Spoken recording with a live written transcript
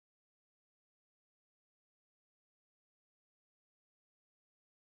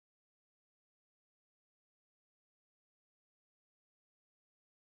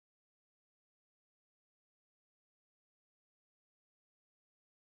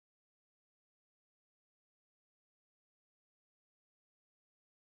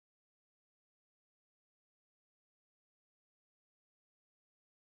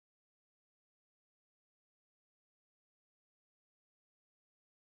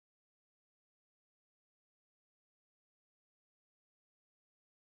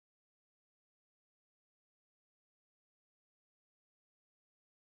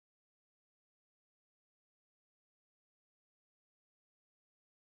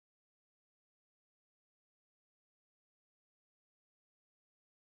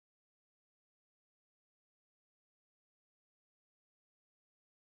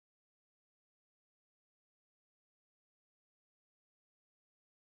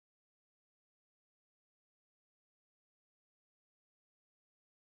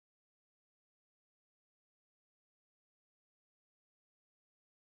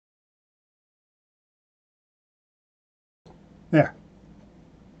There.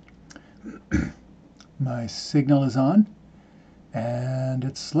 My signal is on, and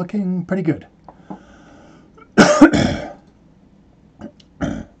it's looking pretty good.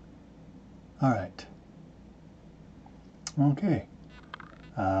 All right. Okay.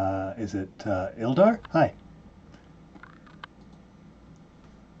 Is it Ildar? Hi.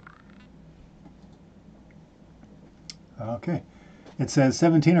 Okay. It says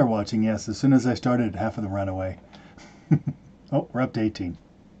 17 are watching. Yes, as soon as I started, half of them ran away. Oh, we're up to 18.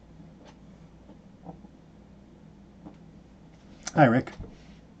 Hi, Rick.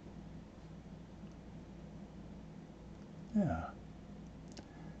 Yeah.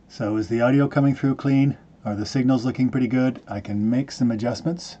 So is the audio coming through clean? Are the signals looking pretty good? I can make some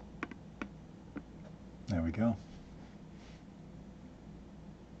adjustments. There we go.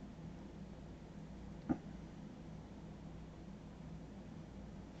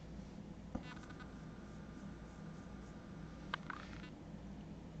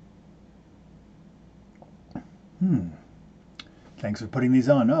 Thanks for putting these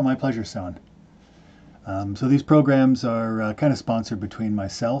on. Oh, my pleasure, Son. So these programs are kind of sponsored between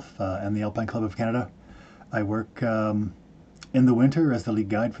myself and the Alpine Club of Canada. I work in the winter as the lead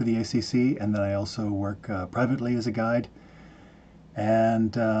guide for the ACC, and then I also work privately as a guide.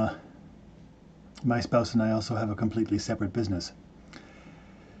 And my spouse and I also have a completely separate business.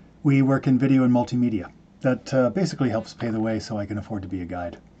 We work in video and multimedia. That basically helps pay the way so I can afford to be a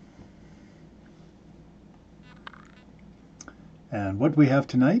guide. And what we have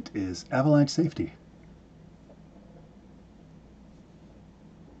tonight is Avalanche Safety.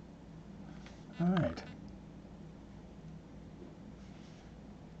 All right.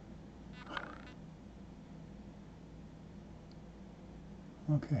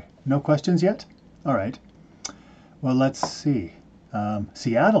 Okay. No questions yet? All right. Well, let's see.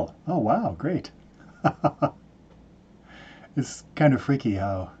 Seattle. Oh, wow. Great. It's kind of freaky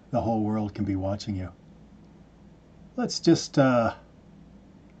how the whole world can be watching you. Let's just have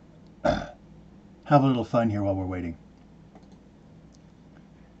a little fun here while we're waiting.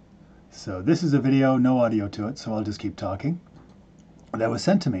 So this is a video, no audio to it, so I'll just keep talking. That was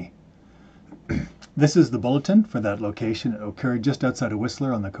sent to me. This is the bulletin for that location. It occurred just outside of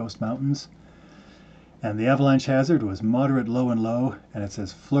Whistler on the Coast Mountains. And the avalanche hazard was moderate, low, and low. And it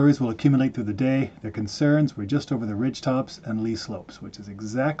says flurries will accumulate through the day. Their concerns were just over the ridge tops and lee slopes, which is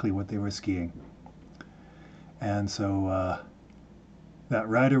exactly what they were skiing. And so that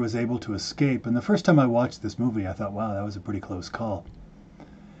rider was able to escape. And the first time I watched this movie, I thought, wow, that was a pretty close call.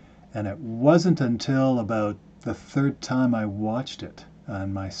 And it wasn't until about the third time I watched it,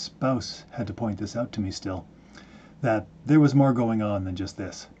 and my spouse had to point this out to me still, that there was more going on than just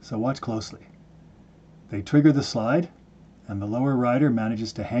this. So watch closely. They trigger the slide, and the lower rider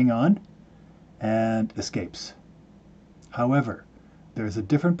manages to hang on and escapes. However, there's a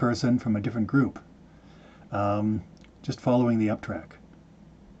different person from a different group just following the up track.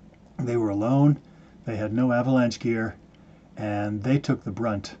 They were alone, they had no avalanche gear, and they took the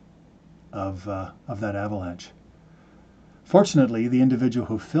brunt of that avalanche. Fortunately, the individual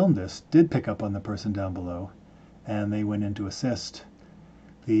who filmed this did pick up on the person down below, and they went in to assist.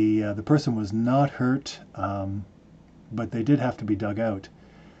 The person was not hurt, but they did have to be dug out,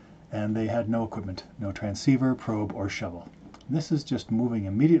 and they had no equipment, no transceiver, probe, or shovel. This is just moving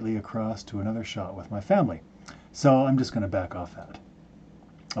immediately across to another shot with my family. So I'm just going to back off that.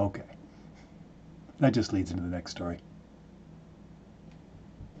 Okay. That just leads into the next story.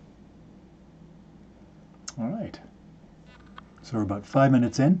 All right. So we're about 5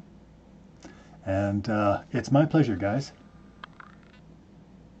 minutes in, and it's my pleasure, guys.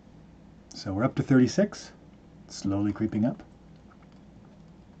 So we're up to 36, slowly creeping up.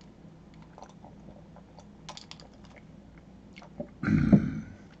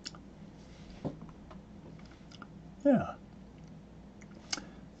 Yeah.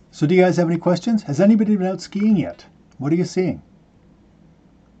 So do you guys have any questions? Has anybody been out skiing yet? What are you seeing?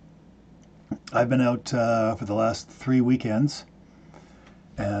 I've been out for the last 3 weekends,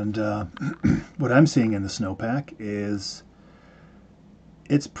 and what I'm seeing in the snowpack is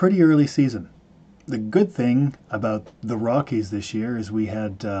it's pretty early season. The good thing about the Rockies this year is we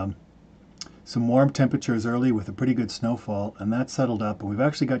had some warm temperatures early with a pretty good snowfall, and that settled up, and we've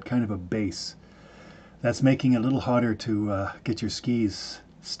actually got kind of a base that's making it a little harder to get your skis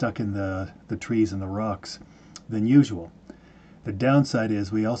stuck in the trees and the rocks than usual. The downside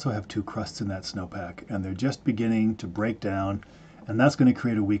is we also have 2 crusts in that snowpack, and they're just beginning to break down, and that's going to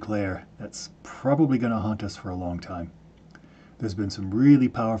create a weak layer that's probably going to haunt us for a long time. There's been some really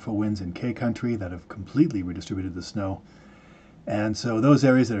powerful winds in K country that have completely redistributed the snow, and so those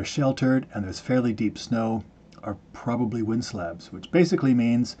areas that are sheltered and there's fairly deep snow, are probably wind slabs, which basically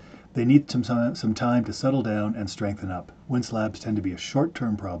means they need some time to settle down and strengthen up. Wind slabs tend to be a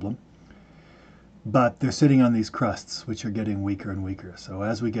short-term problem, but they're sitting on these crusts, which are getting weaker and weaker. So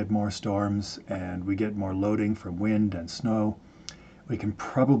as we get more storms and we get more loading from wind and snow, we can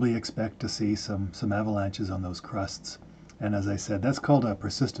probably expect to see some avalanches on those crusts. And as I said, that's called a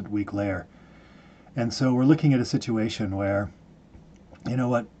persistent weak layer. And so we're looking at a situation where, you know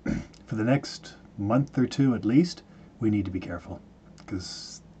what, for the next month or two at least, we need to be careful,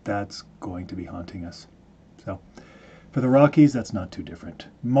 because that's going to be haunting us. So for the Rockies, that's not too different.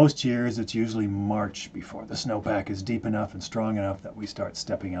 Most years, it's usually March before the snowpack is deep enough and strong enough that we start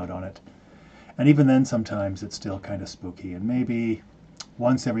stepping out on it. And even then, sometimes it's still kind of spooky. And maybe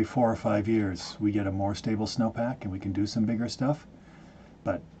once every 4 or 5 years, we get a more stable snowpack and we can do some bigger stuff.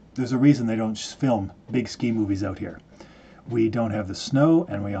 But there's a reason they don't film big ski movies out here. We don't have the snow,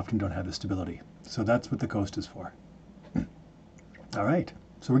 and we often don't have the stability. So that's what the coast is for. All right,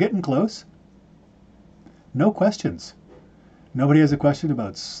 so we're getting close. No questions. Nobody has a question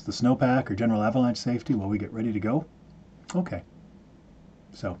about the snowpack or general avalanche safety while we get ready to go? Okay.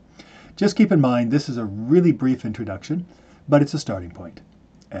 So just keep in mind, this is a really brief introduction, but it's a starting point.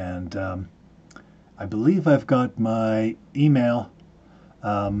 And I believe I've got my email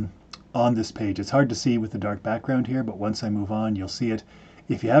on this page. It's hard to see with the dark background here, but once I move on, you'll see it.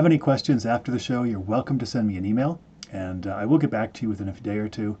 If you have any questions after the show, you're welcome to send me an email, and I will get back to you within a day or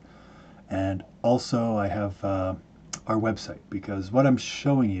two. And also, I have our website, because what I'm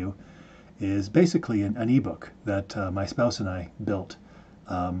showing you is basically an ebook that my spouse and I built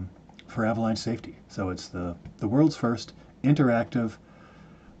for avalanche safety. So it's the world's first interactive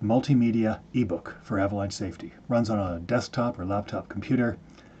multimedia ebook for avalanche safety. Runs on a desktop or laptop computer,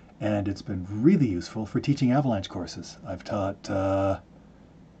 and it's been really useful for teaching avalanche courses. I've taught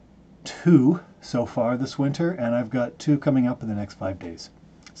 2 so far this winter, and I've got 2 coming up in the next 5 days.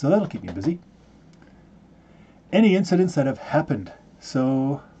 So that'll keep me busy. Any incidents that have happened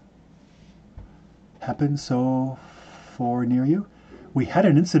so far near you? We had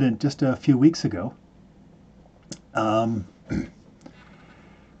an incident just a few weeks ago.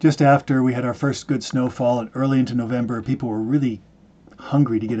 Just after we had our first good snowfall and early into November, people were really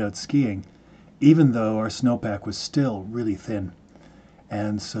hungry to get out skiing, even though our snowpack was still really thin.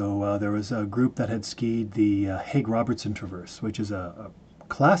 And so there was a group that had skied the Hague-Robertson Traverse, which is a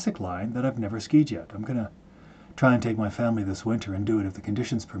classic line that I've never skied yet. I'm going to try and take my family this winter and do it if the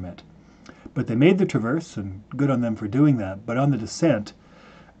conditions permit. But they made the traverse, and good on them for doing that. But on the descent,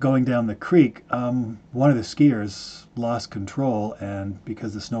 going down the creek, one of the skiers lost control, and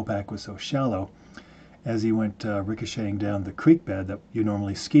because the snowpack was so shallow, as he went ricocheting down the creek bed that you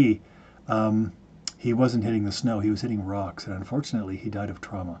normally ski, he wasn't hitting the snow, he was hitting rocks, and unfortunately he died of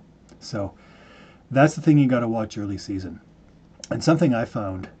trauma. So that's the thing you got to watch early season. And something I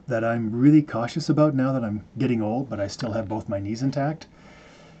found that I'm really cautious about now that I'm getting old, but I still have both my knees intact,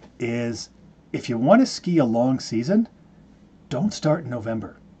 is if you want to ski a long season, don't start in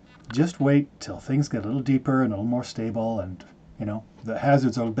November. Just wait till things get a little deeper and a little more stable, and the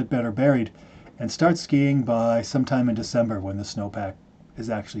hazards are a bit better buried, and start skiing by sometime in December when the snowpack is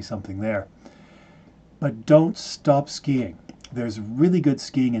actually something there. But don't stop skiing. There's really good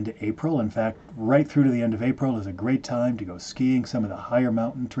skiing into April. In fact, right through to the end of April is a great time to go skiing some of the higher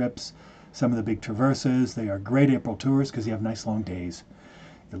mountain trips, some of the big traverses. They are great April tours because you have nice long days.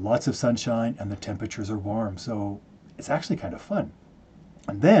 Lots of sunshine and the temperatures are warm, so it's actually kind of fun.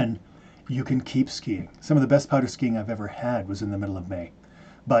 And then you can keep skiing. Some of the best powder skiing I've ever had was in the middle of May.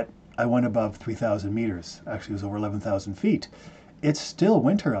 But I went above 3,000 meters. Actually, it was over 11,000 feet. It's still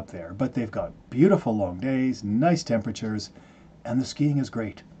winter up there, but they've got beautiful long days, nice temperatures, and the skiing is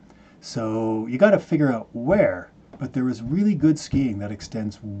great. So you got to figure out where, but there is really good skiing that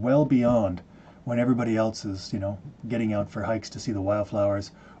extends well beyond when everybody else is, getting out for hikes to see the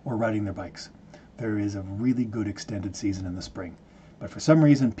wildflowers or riding their bikes. There is a really good extended season in the spring. But for some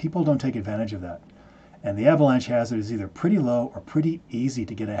reason, people don't take advantage of that. And the avalanche hazard is either pretty low or pretty easy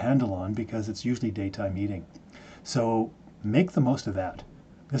to get a handle on because it's usually daytime heating. So make the most of that.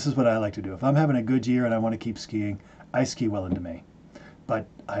 This is what I like to do. If I'm having a good year and I want to keep skiing, I ski well into May. But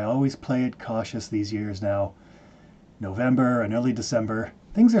I always play it cautious these years now. November and early December,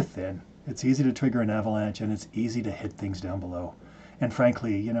 things are thin. It's easy to trigger an avalanche, and it's easy to hit things down below. And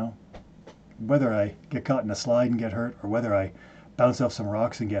frankly, whether I get caught in a slide and get hurt or whether I bounce off some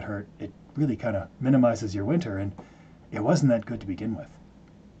rocks and get hurt, it really kind of minimizes your winter, and it wasn't that good to begin with.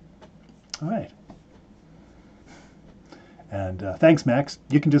 All right. And thanks, Max.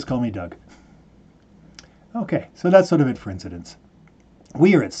 You can just call me Doug. Okay, so that's sort of it for incidents.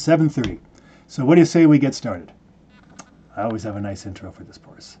 We are at 7:30. So what do you say we get started? I always have a nice intro for this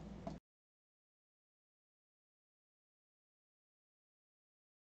course.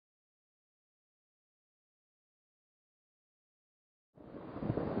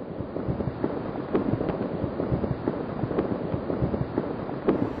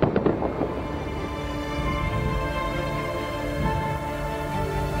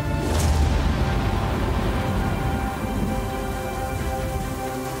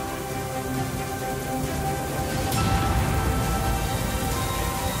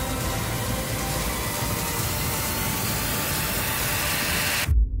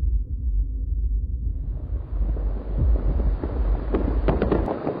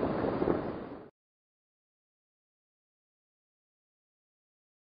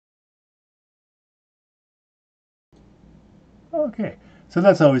 Okay, so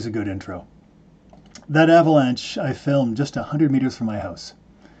that's always a good intro. That avalanche I filmed just 100 meters from my house.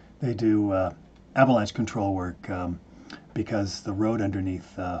 They do avalanche control work because the road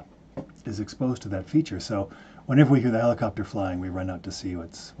underneath is exposed to that feature. So whenever we hear the helicopter flying, we run out to see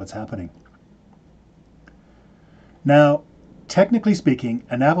what's happening. Now, technically speaking,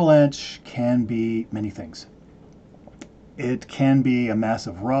 an avalanche can be many things. It can be a mass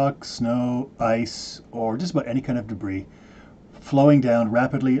of rock, snow, ice, or just about any kind of debris flowing down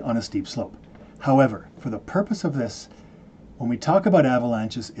rapidly on a steep slope. However, for the purpose of this, when we talk about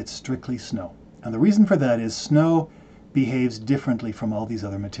avalanches, it's strictly snow. And the reason for that is snow behaves differently from all these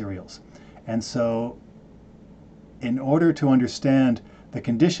other materials. And so in order to understand the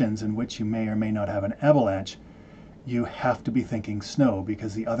conditions in which you may or may not have an avalanche, you have to be thinking snow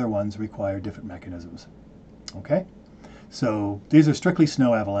because the other ones require different mechanisms. Okay? So these are strictly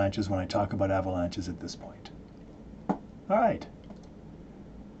snow avalanches when I talk about avalanches at this point. All right,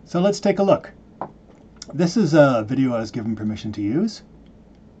 so let's take a look. This is a video I was given permission to use,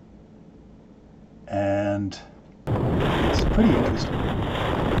 and it's pretty interesting.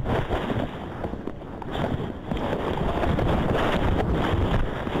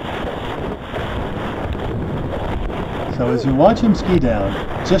 So as you watch him ski down,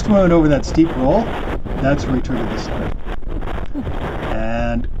 just when he went over that steep roll, that's where he triggered the slide.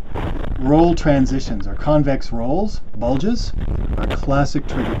 And roll transitions, or convex rolls, bulges, are classic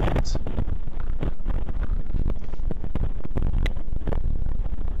trigger points.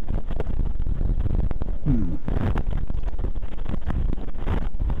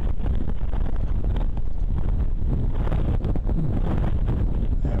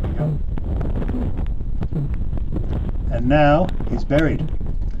 There we go. And now he's buried.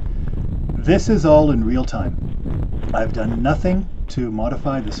 This is all in real time. I've done nothing to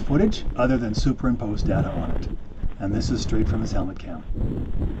modify this footage other than superimpose data on it. And this is straight from his helmet cam.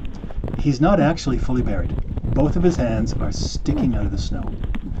 He's not actually fully buried. Both of his hands are sticking out of the snow.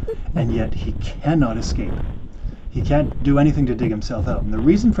 And yet he cannot escape. He can't do anything to dig himself out. And the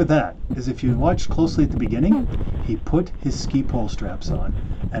reason for that is if you watch closely at the beginning, he put his ski pole straps on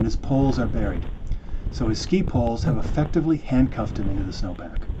and his poles are buried. So his ski poles have effectively handcuffed him into the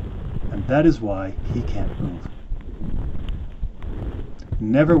snowpack. And that is why he can't move.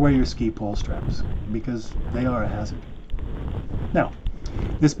 Never wear your ski pole straps because they are a hazard. Now,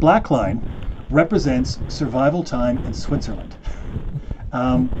 this black line represents survival time in Switzerland.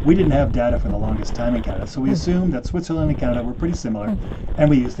 We didn't have data for the longest time in Canada, so we assumed that Switzerland and Canada were pretty similar, and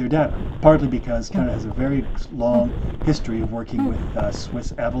we used their data, partly because Canada has a very long history of working with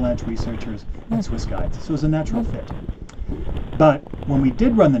Swiss avalanche researchers and Swiss guides, so it was a natural fit. But when we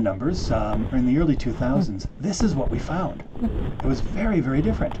did run the numbers in the early 2000s, this is what we found. It was very, very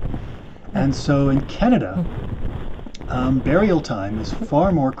different. And so in Canada, burial time is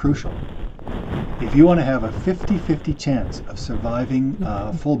far more crucial. If you want to have a 50-50 chance of surviving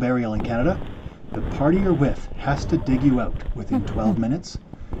full burial in Canada, the party you're with has to dig you out within 12 minutes,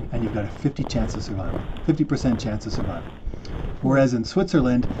 and you've got a 50% chance of survival. Whereas in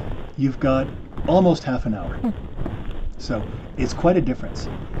Switzerland, you've got almost half an hour. So it's quite a difference.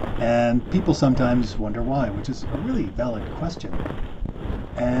 And people sometimes wonder why, which is a really valid question.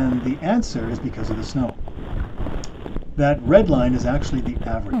 And the answer is because of the snow. That red line is actually the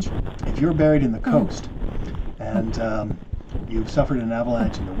average. If you're buried in the coast and you've suffered an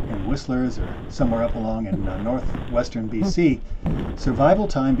avalanche in Whistler's or somewhere up along in northwestern BC, survival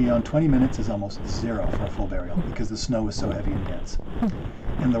time beyond 20 minutes is almost zero for a full burial because the snow is so heavy and dense.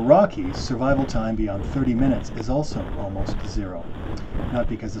 In the Rockies, survival time beyond 30 minutes is also almost zero. Not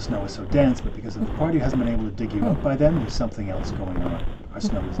because the snow is so dense, but because if the party hasn't been able to dig you out by then, there's something else going on. Our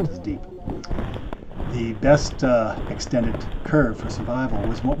snow isn't as deep. The best extended curve for survival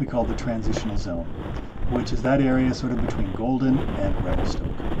was what we call the transitional zone, which is that area sort of between Golden and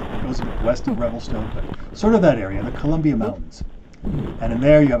Revelstoke. goes a bit west of Revelstoke, but sort of that area, the Columbia Mountains. And in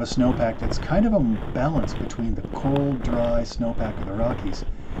there you have a snowpack that's kind of a balance between the cold, dry snowpack of the Rockies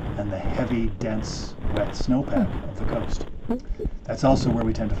and the heavy, dense, wet snowpack of the coast. That's also where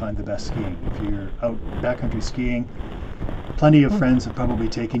we tend to find the best skiing. If you're out backcountry skiing, plenty of friends have probably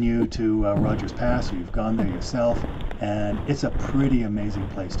taken you to Rogers Pass, or you've gone there yourself, and it's a pretty amazing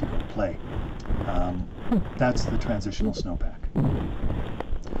place to go play. That's the transitional snowpack.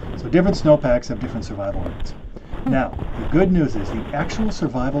 So different snowpacks have different survival rates. Now, the good news is the actual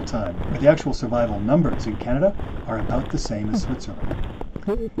survival time, or the actual survival numbers in Canada are about the same as Switzerland.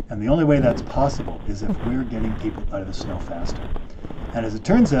 And the only way that's possible is if we're getting people out of the snow faster. And as it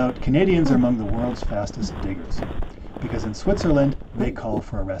turns out, Canadians are among the world's fastest diggers. Because in Switzerland, they call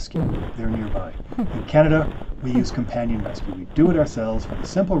for a rescue. They're nearby. In Canada, we use companion rescue. We do it ourselves for the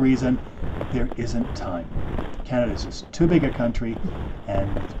simple reason there isn't time. Canada is just too big a country and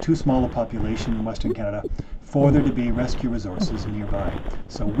too small a population in Western Canada for there to be rescue resources nearby.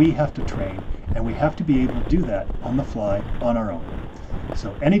 So we have to train, and we have to be able to do that on the fly, on our own.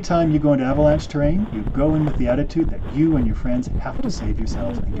 So anytime you go into avalanche terrain, you go in with the attitude that you and your friends have to save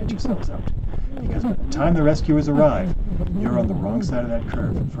yourselves and get yourselves out. Because by the time the rescuers arrive, you're on the wrong side of that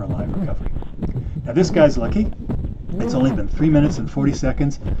curve for a live recovery. Now this guy's lucky. It's only been 3 minutes and 40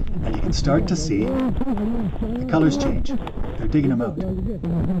 seconds, and you can start to see the colors change. They're digging him out.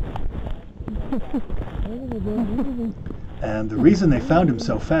 And the reason they found him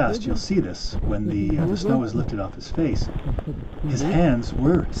so fast, you'll see this when the snow was lifted off his face, his hands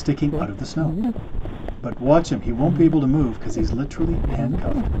were sticking out of the snow. But watch him, he won't be able to move because he's literally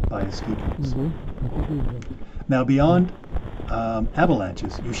handcuffed by his ski poles. Now beyond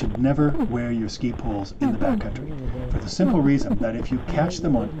avalanches, you should never wear your ski poles in the backcountry for the simple reason that if you catch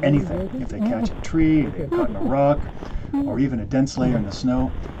them on anything, if they catch a tree, if they get caught in a rock, or even a dense layer in the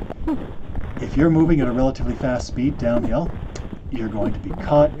snow, if you're moving at a relatively fast speed downhill, you're going to be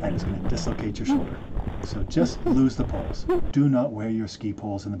caught and it's going to dislocate your shoulder. So just lose the poles. Do not wear your ski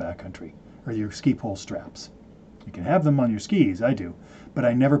poles in the backcountry, or your ski pole straps. You can have them on your skis, I do, but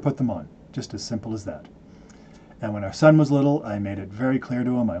I never put them on. Just as simple as that. And when our son was little, I made it very clear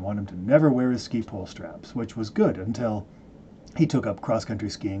to him I want him to never wear his ski pole straps, which was good until he took up cross-country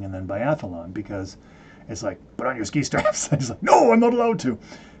skiing and then biathlon, because it's like, put on your ski straps. And he's like, no, I'm not allowed to.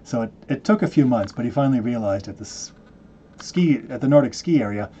 So it took a few months, but he finally realized at the Nordic ski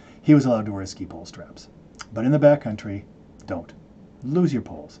area, he was allowed to wear ski pole straps. But in the backcountry, don't. Lose your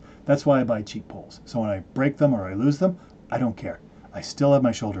poles. That's why I buy cheap poles. So when I break them or I lose them, I don't care. I still have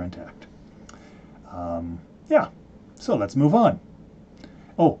my shoulder intact. Yeah, so let's move on.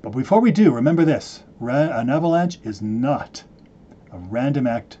 Oh, but before we do, remember this. An avalanche is not a random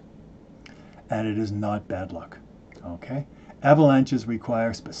act, and it is not bad luck. Okay? Avalanches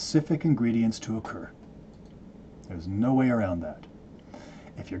require specific ingredients to occur. There's no way around that.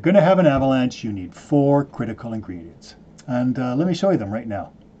 If you're going to have an avalanche, you need 4 critical ingredients. And let me show you them right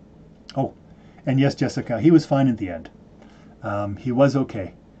now. Oh, and yes, Jessica, he was fine at the end. He was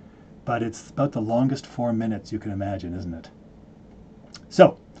okay. But it's about the longest 4 minutes you can imagine, isn't it?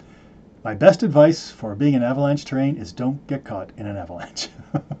 So, my best advice for being in avalanche terrain is don't get caught in an avalanche.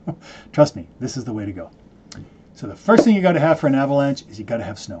 Trust me, this is the way to go. So the first thing you got to have for an avalanche is you got to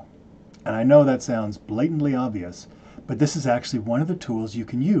have snow. And I know that sounds blatantly obvious, but this is actually one of the tools you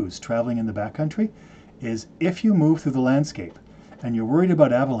can use traveling in the backcountry. Is if you move through the landscape and you're worried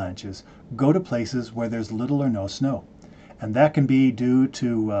about avalanches, go to places where there's little or no snow. And that can be due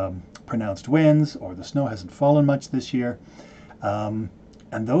to pronounced winds, or the snow hasn't fallen much this year. And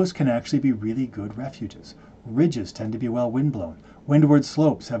those can actually be really good refuges. Ridges tend to be well windblown. Windward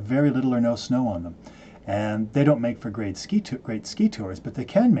slopes have very little or no snow on them. And they don't make for great ski tours, but they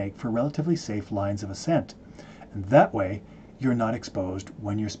can make for relatively safe lines of ascent. And that way, you're not exposed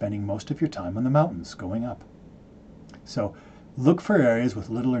when you're spending most of your time on the mountains going up. So look for areas with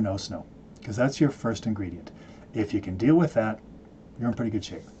little or no snow, because that's your first ingredient. If you can deal with that, you're in pretty good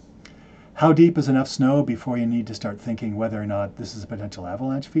shape. How deep is enough snow before you need to start thinking whether or not this is a potential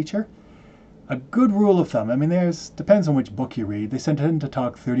avalanche feature? A good rule of thumb, I mean, depends on which book you read. They tend to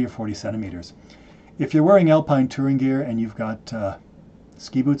talk 30 or 40 centimeters. If you're wearing alpine touring gear and you've got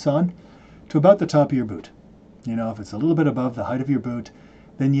ski boots on, to about the top of your boot. You know, if it's a little bit above the height of your boot,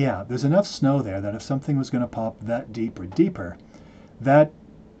 then yeah, there's enough snow there that if something was going to pop that deep or deeper, that,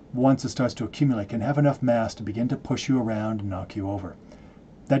 once it starts to accumulate, can have enough mass to begin to push you around and knock you over.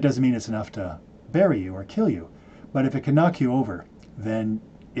 That doesn't mean it's enough to bury you or kill you, but if it can knock you over, then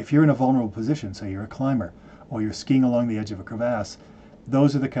if you're in a vulnerable position, say you're a climber, or you're skiing along the edge of a crevasse,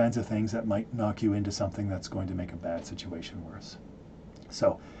 those are the kinds of things that might knock you into something that's going to make a bad situation worse.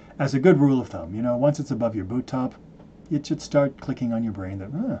 So as a good rule of thumb, you know, once it's above your boot top, it should start clicking on your brain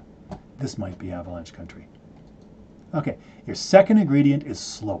that this might be avalanche country. Okay, your second ingredient is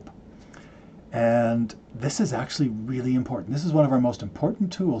slope. And this is actually really important. This is one of our most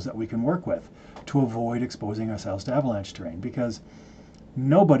important tools that we can work with to avoid exposing ourselves to avalanche terrain, because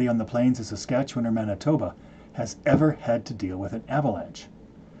nobody on the plains of Saskatchewan or Manitoba has ever had to deal with an avalanche,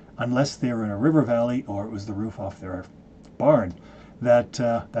 unless they were in a river valley or it was the roof off their barn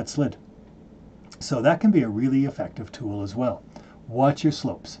that slid. So that can be a really effective tool as well. Watch your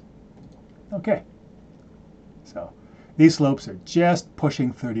slopes. Okay, so these slopes are just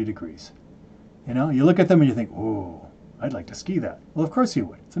pushing 30 degrees. You know, you look at them and you think, oh, I'd like to ski that. Well, of course you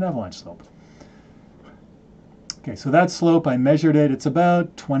would. It's an avalanche slope. Okay, so that slope, I measured it. It's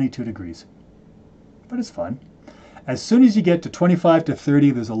about 22 degrees, but it's fun. As soon as you get to 25 to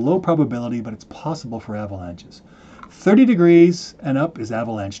 30, there's a low probability, but it's possible for avalanches. 30 degrees and up is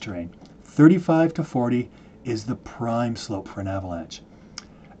avalanche terrain. 35 to 40 is the prime slope for an avalanche.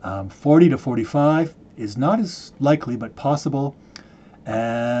 40 to 45 is not as likely, but possible.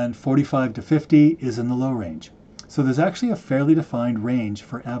 And 45 to 50 is in the low range. So there's actually a fairly defined range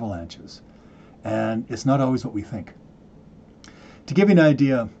for avalanches. And it's not always what we think. To give you an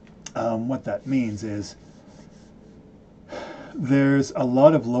idea, what that means is there's a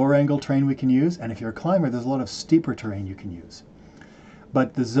lot of lower angle terrain we can use, and if you're a climber, there's a lot of steeper terrain you can use.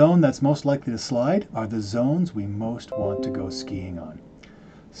 But the zone that's most likely to slide are the zones we most want to go skiing on.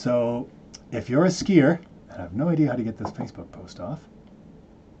 So if you're a skier, and I have no idea how to get this Facebook post off.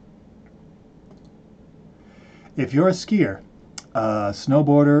 If you're a skier, a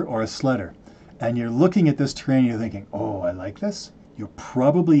snowboarder, or a sledder, and you're looking at this terrain, you're thinking, oh, I like this, you're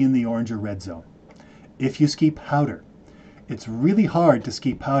probably in the orange or red zone. If you ski powder, it's really hard to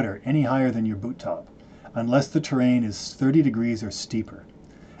ski powder any higher than your boot top, unless the terrain is 30 degrees or steeper.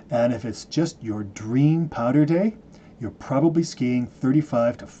 And if it's just your dream powder day, you're probably skiing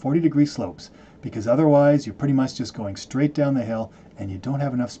 35 to 40 degree slopes, because otherwise you're pretty much just going straight down the hill and you don't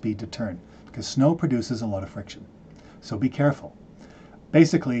have enough speed to turn, because snow produces a lot of friction. So be careful.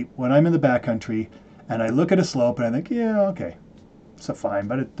 Basically, when I'm in the backcountry and I look at a slope and I think, yeah, okay, it's fine,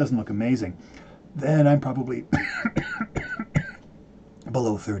 but it doesn't look amazing, then I'm probably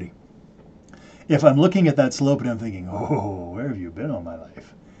below 30. If I'm looking at that slope and I'm thinking, oh, where have you been all my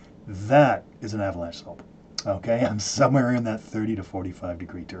life? That is an avalanche slope. Okay, I'm somewhere in that 30 to 45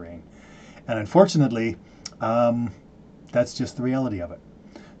 degree terrain. And unfortunately, that's just the reality of it.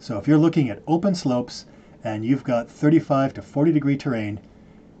 So if you're looking at open slopes and you've got 35 to 40 degree terrain,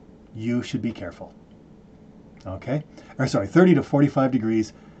 you should be careful. Okay? Or sorry, 30 to 45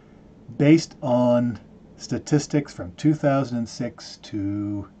 degrees based on statistics from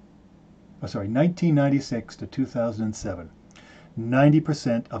 1996 to 2007.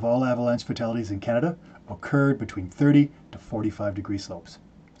 90% of all avalanche fatalities in Canada occurred between 30 to 45 degree slopes.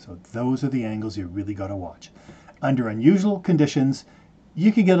 So those are the angles you really got to watch. Under unusual conditions,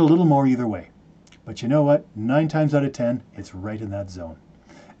 you can get a little more either way. But you know what? 9 times out of 10, it's right in that zone.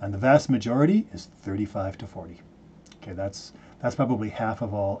 And the vast majority is 35 to 40. Okay, that's probably half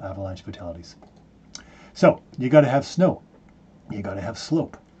of all avalanche fatalities. So you got to have snow. You got to have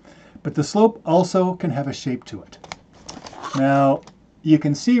slope. But the slope also can have a shape to it. Now, you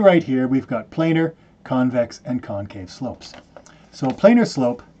can see right here, we've got planar, convex, and concave slopes. So a planar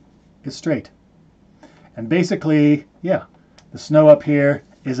slope is straight. And basically, yeah, the snow up here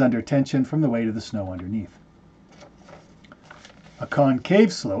is under tension from the weight of the snow underneath. A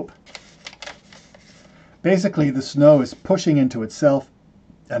concave slope, basically the snow is pushing into itself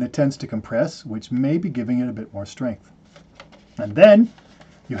and it tends to compress, which may be giving it a bit more strength. And then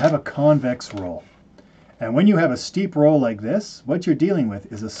you have a convex roll. And when you have a steep roll like this, what you're dealing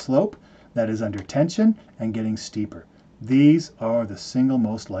with is a slope that is under tension and getting steeper. These are the single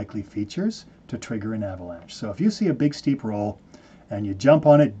most likely features to trigger an avalanche. So if you see a big steep roll and you jump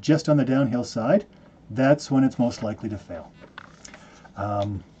on it just on the downhill side, that's when it's most likely to fail.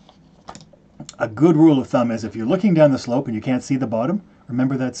 A good rule of thumb is if you're looking down the slope and you can't see the bottom,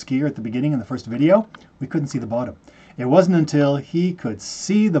 remember that skier at the beginning in the first video? We couldn't see the bottom. It wasn't until he could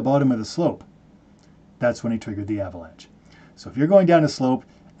see the bottom of the slope, that's when he triggered the avalanche. So if you're going down a slope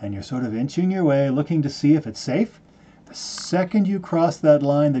and you're sort of inching your way, looking to see if it's safe, the second you cross that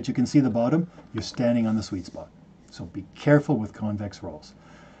line that you can see the bottom, you're standing on the sweet spot. So be careful with convex rolls.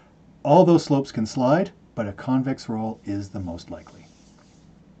 All those slopes can slide, but a convex roll is the most likely.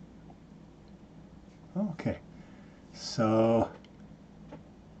 Okay, so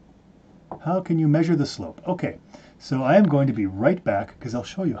how can you measure the slope? Okay, so I am going to be right back because I'll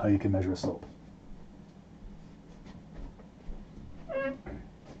show you how you can measure a slope.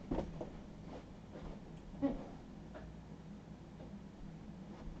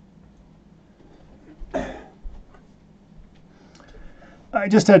 I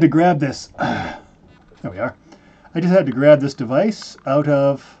just had to grab this. There we are. I just had to grab this device out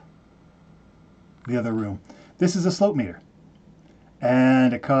of the other room. This is a slope meter,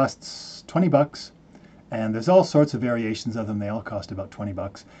 and it costs 20 bucks, and there's all sorts of variations of them. They all cost about 20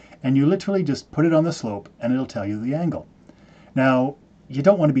 bucks, and you literally just put it on the slope and it'll tell you the angle. Now, you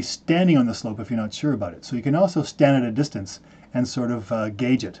don't want to be standing on the slope if you're not sure about it, so you can also stand at a distance and sort of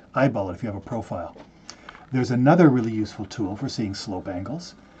gauge it, eyeball it if you have a profile. There's another really useful tool for seeing slope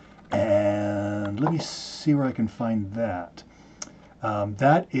angles, and let me see where I can find that.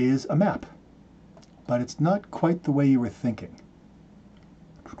 That is a map, but it's not quite the way you were thinking.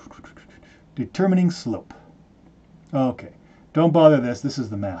 Determining slope. Okay, don't bother this. This is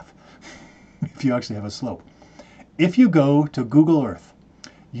the math. If you actually have a slope. If you go to Google Earth,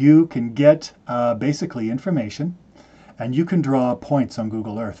 you can get basically information, and you can draw points on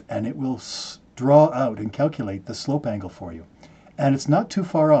Google Earth, and it will draw out and calculate the slope angle for you. And it's not too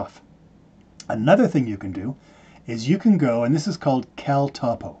far off. Another thing you can do is you can go, and this is called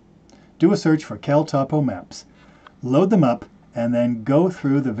CalTopo. Do a search for CalTopo maps, load them up, and then go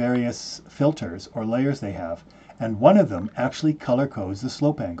through the various filters or layers they have, and one of them actually color codes the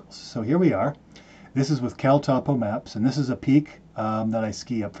slope angles. So here we are. This is with CalTopo maps, and this is a peak that I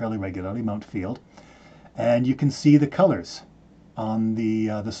ski up fairly regularly, Mount Field, and you can see the colors on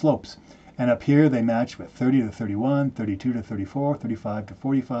the slopes. And up here they match with 30 to 31, 32 to 34, 35 to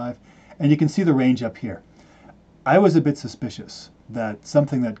 45, and you can see the range up here. I was a bit suspicious that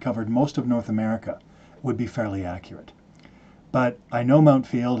something that covered most of North America would be fairly accurate. But I know Mount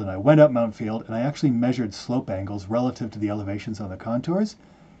Field, and I went up Mount Field, and I actually measured slope angles relative to the elevations on the contours,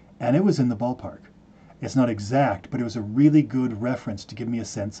 and it was in the ballpark. It's not exact, but it was a really good reference to give me a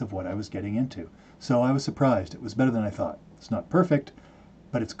sense of what I was getting into. So I was surprised. It was better than I thought. It's not perfect,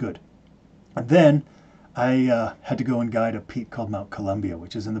 but it's good. And then I had to go and guide a peak called Mount Columbia,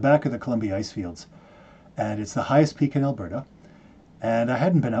 which is in the back of the Columbia ice fields. And it's the highest peak in Alberta. And I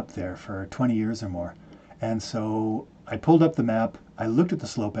hadn't been up there for 20 years or more. And so I pulled up the map, I looked at the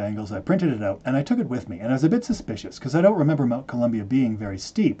slope angles, I printed it out, and I took it with me. And I was a bit suspicious because I don't remember Mount Columbia being very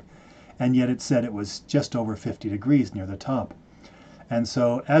steep. And yet it said it was just over 50 degrees near the top. And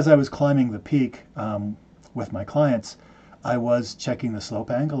so as I was climbing the peak with my clients, I was checking the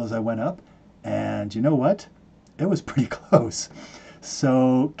slope angle as I went up. And you know what? It was pretty close.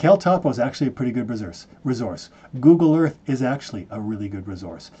 So CalTopo is actually a pretty good resource. Google Earth is actually a really good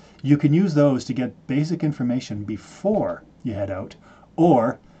resource. You can use those to get basic information before you head out,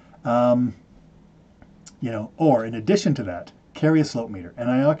 or or in addition to that, carry a slope meter.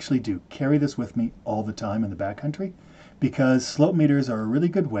 And I actually do carry this with me all the time in the backcountry, because slope meters are a really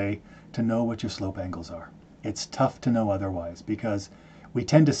good way to know what your slope angles are. It's tough to know otherwise, because we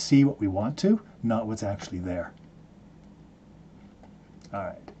tend to see what we want to, not what's actually there. All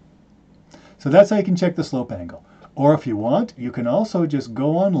right. So that's how you can check the slope angle. Or if you want, you can also just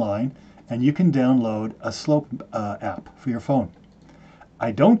go online and you can download a slope app for your phone.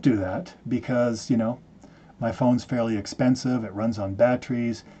 I don't do that because, my phone's fairly expensive, it runs on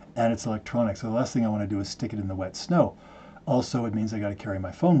batteries, and it's electronic. So the last thing I want to do is stick it in the wet snow. Also, it means I got to carry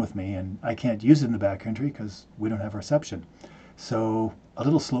my phone with me, and I can't use it in the backcountry because we don't have reception. So a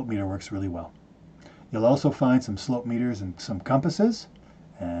little slope meter works really well. You'll also find some slope meters and some compasses,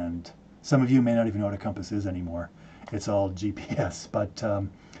 and some of you may not even know what a compass is anymore. It's all GPS, but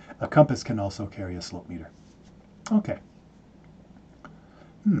a compass can also carry a slope meter. Okay.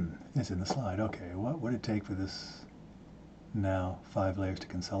 It's in the slide. Okay, what would it take for this now 5 layers to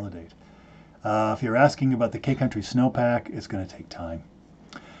consolidate? If you're asking about the K-Country snowpack, it's going to take time.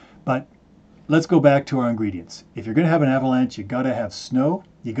 But let's go back to our ingredients. If you're going to have an avalanche, you got to have snow,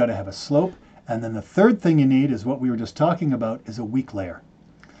 you got to have a slope, and then the third thing you need is what we were just talking about, is a weak layer.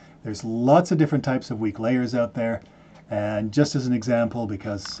 There's lots of different types of weak layers out there, and just as an example,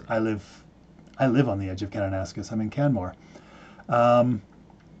 because I live on the edge of Kananaskis, I'm in Canmore,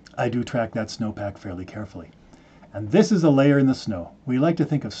 I do track that snowpack fairly carefully. And this is a layer in the snow. We like to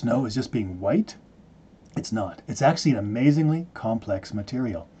think of snow as just being white. It's not. It's actually an amazingly complex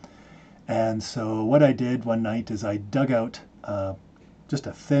material. And so what I did one night is I dug out just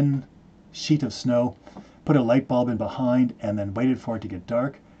a thin sheet of snow, put a light bulb in behind, and then waited for it to get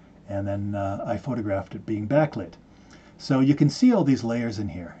dark, and then I photographed it being backlit. So you can see all these layers in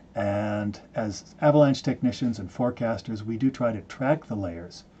here, and as avalanche technicians and forecasters, we do try to track the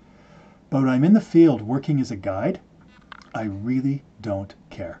layers. But when I'm in the field working as a guide, I really don't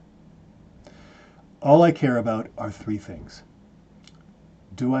care. All I care about are 3 things.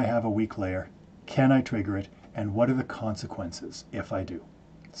 Do I have a weak layer? Can I trigger it? And what are the consequences if I do?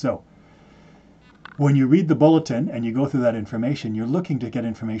 So When you read the bulletin and you go through that information, you're looking to get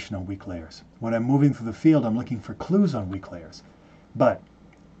information on weak layers. When I'm moving through the field, I'm looking for clues on weak layers. But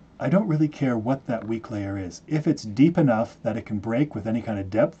I don't really care what that weak layer is. If it's deep enough that it can break with any kind of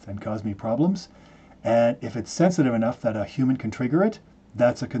depth and cause me problems, and if it's sensitive enough that a human can trigger it,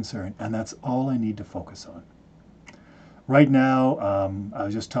 that's a concern, and that's all I need to focus on. Right now, I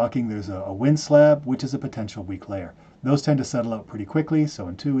was just talking, there's a wind slab, which is a potential weak layer. Those tend to settle out pretty quickly, so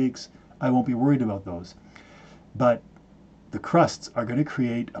in 2 weeks, I won't be worried about those. But the crusts are going to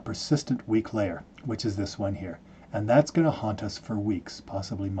create a persistent weak layer, which is this one here. And that's going to haunt us for weeks,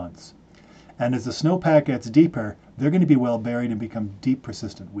 possibly months. And as the snowpack gets deeper, they're going to be well buried and become deep,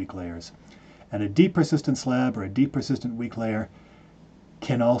 persistent weak layers. And a deep, persistent slab or a deep, persistent weak layer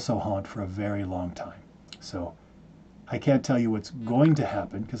can also haunt for a very long time. So I can't tell you what's going to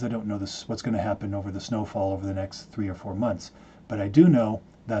happen because I don't know what's going to happen over the snowfall over the next 3 or 4 months. But I do know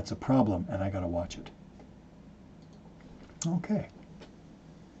that's a problem and I got to watch it. Okay.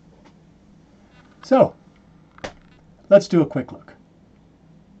 So let's do a quick look.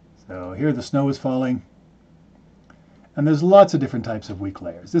 So here the snow is falling. And there's lots of different types of weak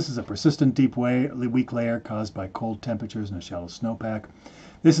layers. This is a persistent deep weak layer caused by cold temperatures and a shallow snowpack.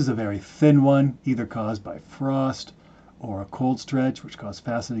 This is a very thin one, either caused by frost or a cold stretch, which causes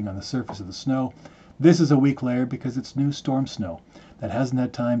faceting on the surface of the snow. This is a weak layer because it's new storm snow that hasn't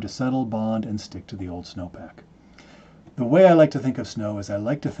had time to settle, bond, and stick to the old snowpack. The way I like to think of snow is I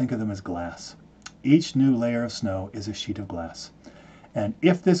like to think of them as glass. Each new layer of snow is a sheet of glass. And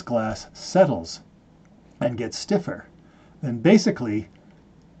if this glass settles and gets stiffer, then basically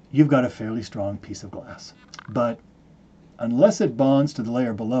you've got a fairly strong piece of glass. But unless it bonds to the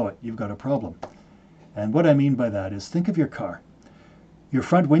layer below it, you've got a problem. And what I mean by that is, think of your car. Your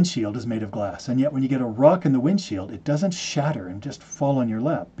front windshield is made of glass, and yet when you get a rock in the windshield, it doesn't shatter and just fall on your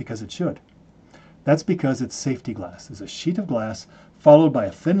lap, because it should. That's because it's safety glass. It's a sheet of glass followed by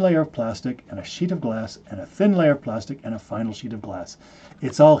a thin layer of plastic and a sheet of glass and a thin layer of plastic and a final sheet of glass.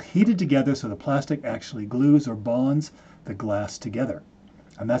 It's all heated together so the plastic actually glues or bonds the glass together.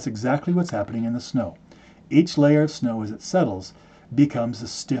 And that's exactly what's happening in the snow. Each layer of snow, as it settles, becomes a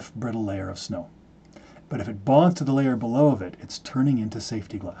stiff, brittle layer of snow. But if it bonds to the layer below of it, it's turning into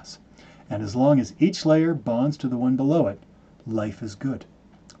safety glass. And as long as each layer bonds to the one below it, life is good.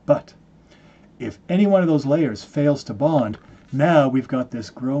 But if any one of those layers fails to bond, now we've got this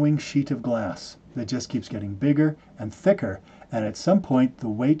growing sheet of glass that just keeps getting bigger and thicker, and at some point the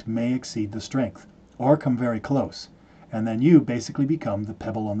weight may exceed the strength, or come very close. And then you basically become the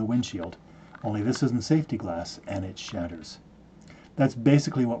pebble on the windshield. Only this isn't safety glass, and it shatters. That's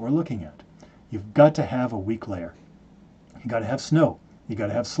basically what we're looking at. You've got to have a weak layer. You got to have snow. You got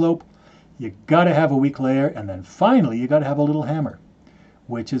to have slope. You got to have a weak layer, and then finally you got to have a little hammer,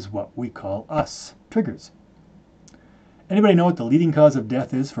 which is what we call us, triggers. Anybody know what the leading cause of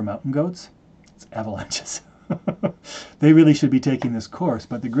death is for mountain goats? It's avalanches. They really should be taking this course,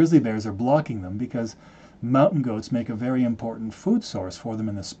 but the grizzly bears are blocking them because mountain goats make a very important food source for them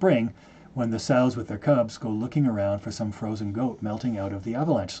in the spring when the sows with their cubs go looking around for some frozen goat melting out of the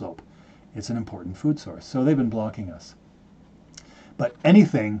avalanche slope. It's an important food source, so they've been blocking us. But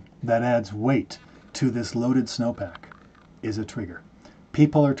anything that adds weight to this loaded snowpack is a trigger.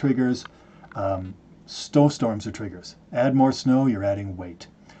 People are triggers, snowstorms are triggers. Add more snow, you're adding weight.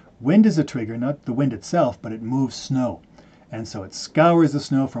 Wind is a trigger, not the wind itself, but it moves snow. And so it scours the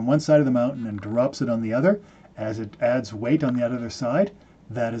snow from one side of the mountain and drops it on the other. As it adds weight on the other side,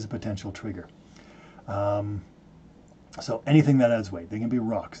 that is a potential trigger. So anything that adds weight, they can be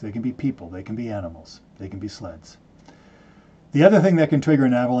rocks, they can be people, they can be animals, they can be sleds. The other thing that can trigger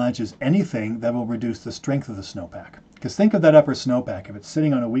an avalanche is anything that will reduce the strength of the snowpack. Because think of that upper snowpack, if it's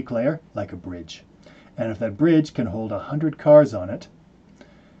sitting on a weak layer, like a bridge. And if that bridge can hold 100 cars on it,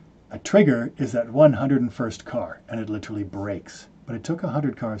 a trigger is that 101st car, and it literally breaks. But it took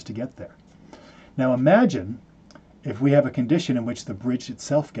 100 cars to get there. Now imagine if we have a condition in which the bridge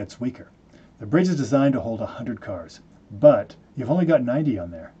itself gets weaker. The bridge is designed to hold 100 cars, but you've only got 90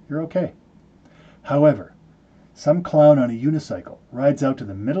 on there. You're okay. However, some clown on a unicycle rides out to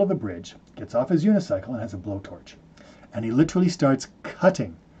the middle of the bridge, gets off his unicycle and has a blowtorch. And he literally starts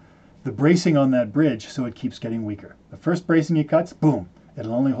cutting the bracing on that bridge so it keeps getting weaker. The first bracing he cuts, boom,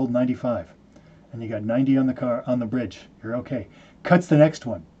 it'll only hold 95. And you got 90 on the bridge. You're okay. Cuts the next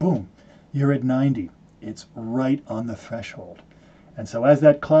one, boom, you're at 90. It's right on the threshold. And so as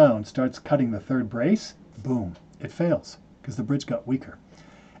that clown starts cutting the third brace, boom, it fails because the bridge got weaker.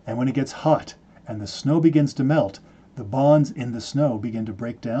 And when it gets hot and the snow begins to melt, the bonds in the snow begin to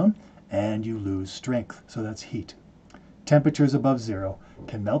break down and you lose strength. So that's heat. temperatures above zero,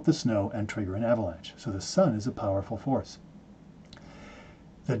 can melt the snow and trigger an avalanche. So the sun is a powerful force.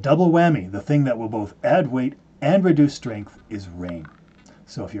 The double whammy, the thing that will both add weight and reduce strength, is rain.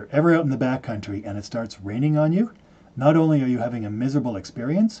 So if you're ever out in the backcountry and it starts raining on you, not only are you having a miserable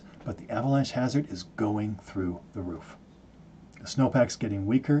experience, but the avalanche hazard is going through the roof. The snowpack's getting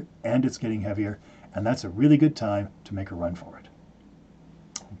weaker and it's getting heavier, and that's a really good time to make a run for it.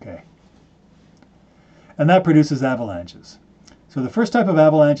 Okay. And that produces avalanches. So the first type of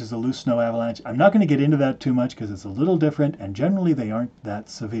avalanche is a loose snow avalanche. I'm not going to get into that too much because it's a little different, and generally they aren't that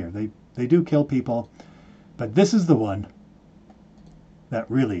severe. They do kill people, but this is the one that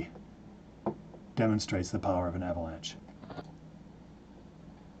really demonstrates the power of an avalanche.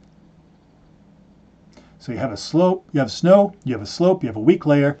 So you have a slope, you have snow, you have a slope, you have a weak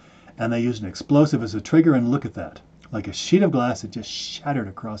layer, and they use an explosive as a trigger, and look at that. Like a sheet of glass, it just shattered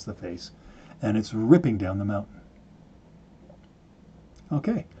across the face, and it's ripping down the mountain.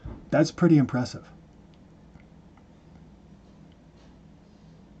 Okay, that's pretty impressive.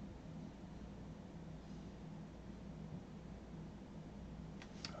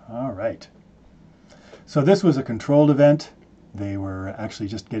 All right. So this was a controlled event. They were actually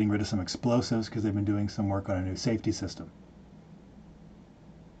just getting rid of some explosives because they've been doing some work on a new safety system.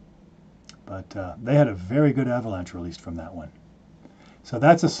 But they had a very good avalanche released from that one. So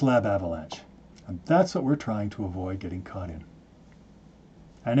that's a slab avalanche. And that's what we're trying to avoid getting caught in.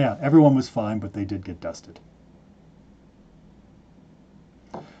 And yeah, everyone was fine, but they did get dusted.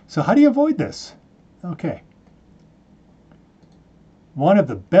 So how do you avoid this? Okay. One of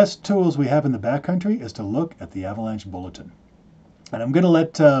the best tools we have in the backcountry is to look at the avalanche bulletin. And I'm going to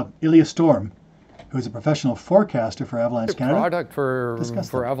let Ilya Storm, who's a professional forecaster for Avalanche Canada. The product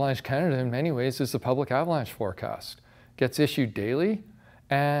for Avalanche Canada in many ways is the public avalanche forecast. Gets issued daily,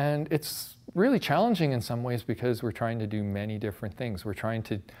 and it's really challenging in some ways because we're trying to do many different things. We're trying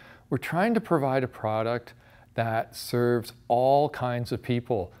to provide a product that serves all kinds of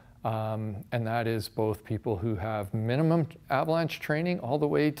people, and that is both people who have minimum avalanche training all the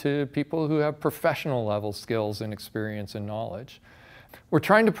way to people who have professional level skills and experience and knowledge. We're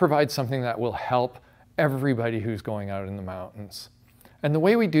trying to provide something that will help everybody who's going out in the mountains. And the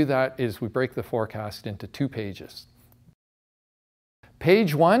way we do that is we break the forecast into 2 pages.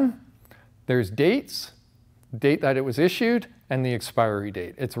 Page 1, there's dates, the date that it was issued, and the expiry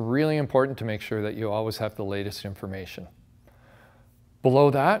date. It's really important to make sure that you always have the latest information.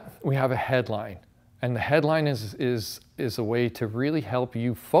 Below that, we have a headline. And the headline is a way to really help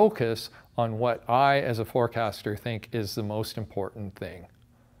you focus on what I, as a forecaster, think is the most important thing.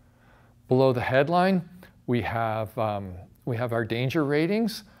 Below the headline, we have our danger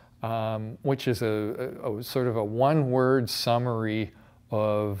ratings, which is a sort of a one-word summary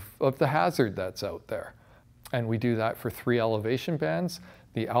of the hazard that's out there. And we do that for 3 elevation bands,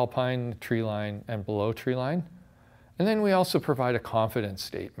 the alpine, tree line, and below tree line. And then we also provide a confidence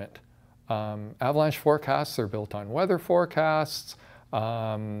statement. Avalanche forecasts are built on weather forecasts,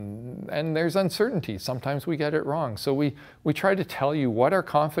 and there's uncertainty. Sometimes we get it wrong. So we try to tell you what our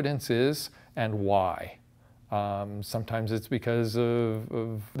confidence is and why. Sometimes it's because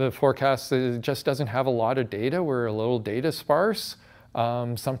of the forecast just doesn't have a lot of data. We're a little data sparse.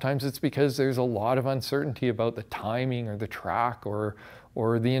 Sometimes it's because there's a lot of uncertainty about the timing or the track or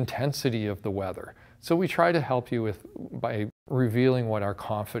the intensity of the weather. So we try to help you by revealing what our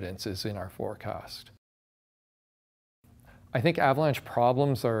confidence is in our forecast. I think avalanche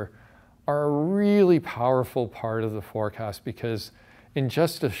problems are a really powerful part of the forecast because in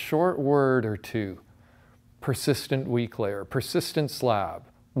just a short word or two, persistent weak layer, persistent slab,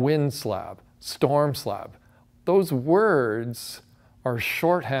 wind slab, storm slab, those words are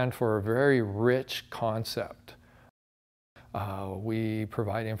shorthand for a very rich concept. We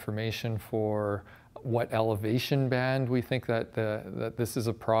provide information for what elevation band we think that this is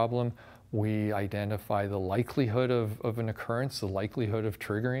a problem. We identify the likelihood of an occurrence, the likelihood of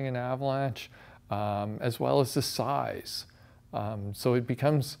triggering an avalanche, as well as the size. So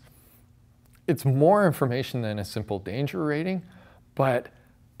it's more information than a simple danger rating, but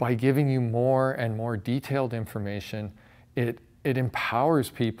by giving you more and more detailed information, it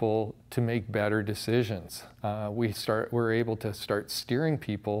empowers people to make better decisions. We're able to start steering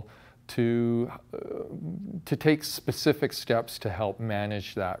people to take specific steps to help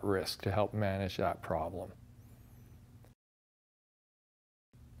manage that risk, to help manage that problem.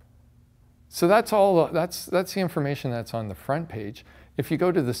 So that's the information that's on the front page. If you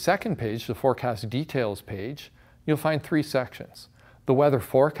go to the second page, the forecast details page, you'll find 3 sections. The weather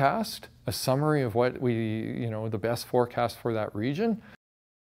forecast, a summary of what the best forecast for that region.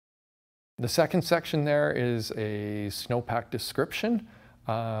 The second section there is a snowpack description.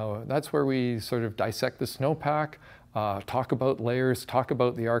 That's where we sort of dissect the snowpack, talk about layers, talk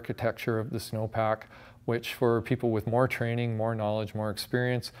about the architecture of the snowpack, which for people with more training, more knowledge, more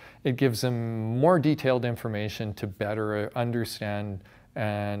experience, it gives them more detailed information to better understand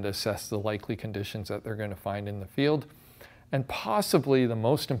and assess the likely conditions that they're going to find in the field. And possibly the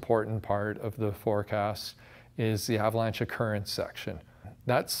most important part of the forecast is the avalanche occurrence section.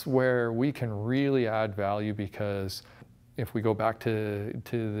 That's where we can really add value, because if we go back to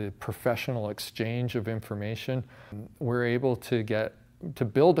the professional exchange of information, we're able to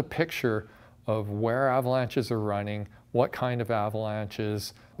build a picture of where avalanches are running, what kind of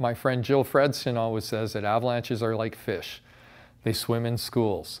avalanches. My friend Jill Fredson always says that avalanches are like fish. They swim in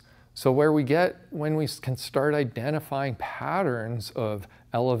schools. So when we can start identifying patterns of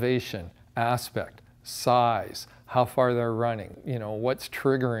elevation, aspect, size, how far they're running, what's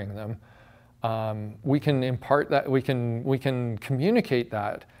triggering them, we can impart that, we can communicate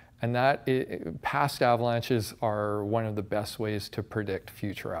that, and past avalanches are one of the best ways to predict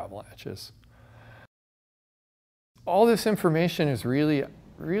future avalanches. All this information is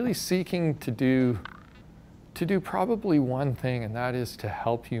really seeking to do probably one thing, and that is to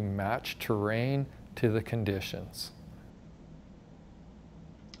help you match terrain to the conditions.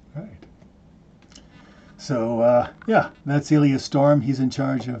 Right. So yeah, that's Elias Storm. He's in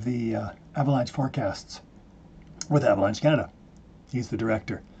charge of the avalanche forecasts with Avalanche Canada. He's the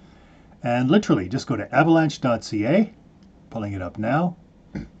director. And literally, just go to avalanche.ca, pulling it up now,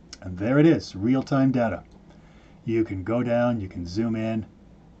 and there it is, real-time data. You can go down, you can zoom in.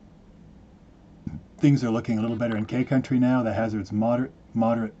 Things are looking a little better in K country now. The hazard's moderate,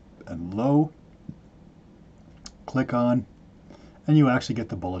 and low. Click on, and you actually get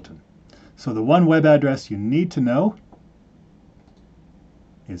the bulletin. So the one web address you need to know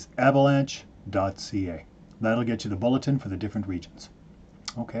is avalanche.ca. That'll get you the bulletin for the different regions.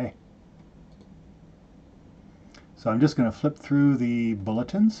 Okay. So I'm just going to flip through the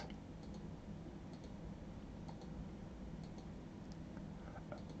bulletins.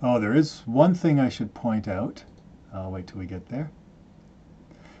 Oh, there is one thing I should point out. I'll wait till we get there.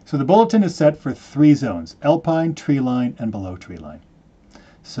 So the bulletin is set for 3 zones: alpine, tree line, and below tree line.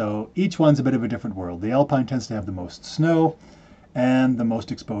 So each one's a bit of a different world. The alpine tends to have the most snow and the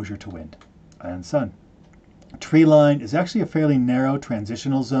most exposure to wind and sun. Tree line is actually a fairly narrow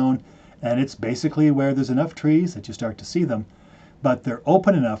transitional zone, and it's basically where there's enough trees that you start to see them, but they're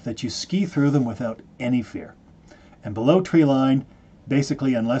open enough that you ski through them without any fear. And below tree line,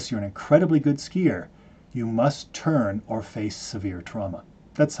 basically, unless you're an incredibly good skier, you must turn or face severe trauma.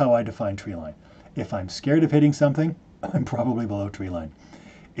 That's how I define tree line. If I'm scared of hitting something, I'm probably below tree line.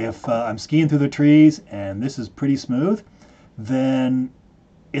 If I'm skiing through the trees and this is pretty smooth, then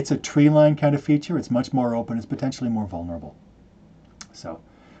it's a tree line kind of feature. It's much more open. It's potentially more vulnerable. So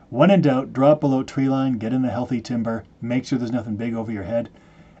when in doubt, drop below tree line, get in the healthy timber, make sure there's nothing big over your head,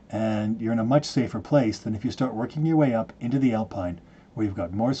 and you're in a much safer place than if you start working your way up into the alpine, where you've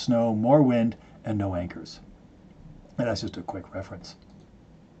got more snow, more wind, and no anchors. And that's just a quick reference.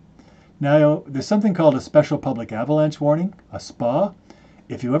 Now, there's something called a special public avalanche warning, a SPA.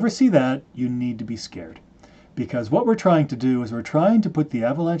 If you ever see that, you need to be scared. Because what we're trying to do is we're trying to put the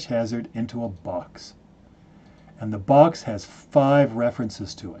avalanche hazard into a box. And the box has 5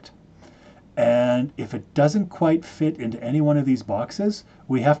 references to it. And if it doesn't quite fit into any one of these boxes,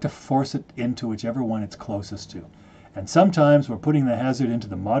 we have to force it into whichever one it's closest to. And sometimes we're putting the hazard into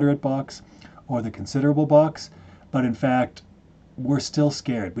the moderate box or the considerable box, but in fact, we're still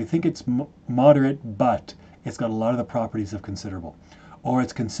scared. We think it's moderate, but it's got a lot of the properties of considerable. Or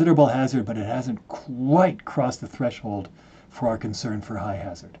it's considerable hazard, but it hasn't quite crossed the threshold for our concern for high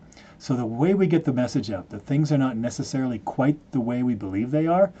hazard. So the way we get the message out that things are not necessarily quite the way we believe they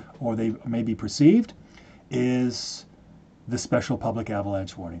are, or they may be perceived, is the special public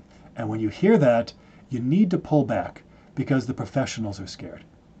avalanche warning. And when you hear that, you need to pull back because the professionals are scared.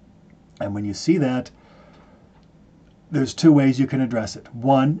 And when you see that, there's 2 ways you can address it.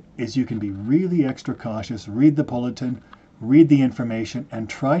 One is you can be really extra cautious, read the bulletin, read the information, and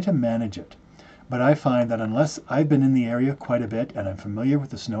try to manage it. But I find that unless I've been in the area quite a bit and I'm familiar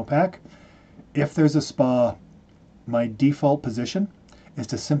with the snowpack, if there's a SPA, my default position is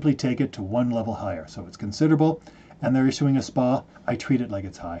to simply take it to 1 level higher. So if it's considerable and they're issuing a SPA, I treat it like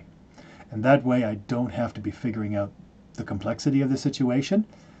it's high. And that way I don't have to be figuring out the complexity of the situation.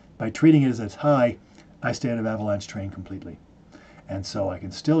 By treating it as it's high, I stay out of avalanche terrain completely. And so I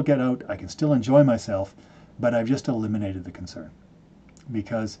can still get out, I can still enjoy myself, but I've just eliminated the concern.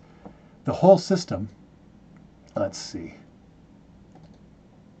 Because the whole system, let's see.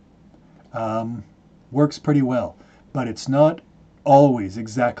 works pretty well, but it's not always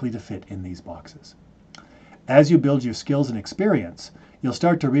exactly to fit in these boxes. As you build your skills and experience, you'll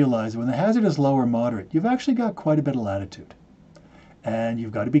start to realize when the hazard is low or moderate, you've actually got quite a bit of latitude. And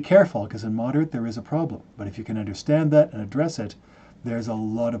you've got to be careful, because in moderate there is a problem. But if you can understand that and address it, there's a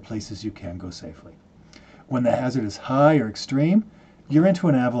lot of places you can go safely. When the hazard is high or extreme, you're into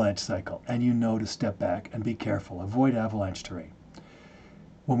an avalanche cycle, and you know to step back and be careful. Avoid avalanche terrain.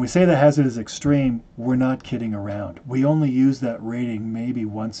 When we say the hazard is extreme, we're not kidding around. We only use that rating maybe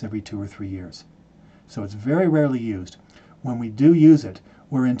once every 2 or 3 years. So it's very rarely used. When we do use it,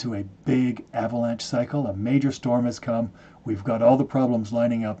 we're into a big avalanche cycle. A major storm has come. We've got all the problems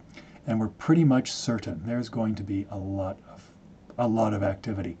lining up, and we're pretty much certain there's going to be a lot of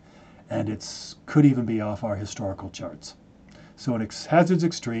activity. And it could even be off our historical charts. So when hazard's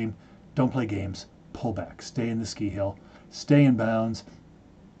extreme, don't play games. Pull back. Stay in the ski hill. Stay in bounds.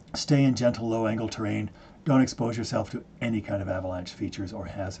 Stay in gentle low-angle terrain. Don't expose yourself to any kind of avalanche features or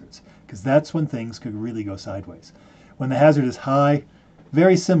hazards, because that's when things could really go sideways. When the hazard is high,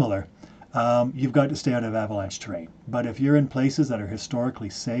 very similar, you've got to stay out of avalanche terrain. But if you're in places that are historically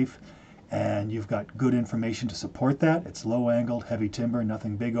safe and you've got good information to support that, it's low-angled, heavy timber,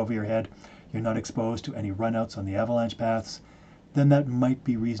 nothing big over your head, you're not exposed to any runouts on the avalanche paths, then that might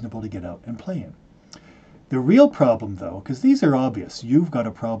be reasonable to get out and play in. The real problem, though, because these are obvious, you've got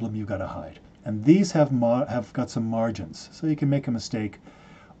a problem you've got to hide. And these have got some margins, so you can make a mistake,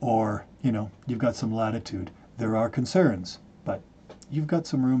 or, you've got some latitude. There are concerns, but you've got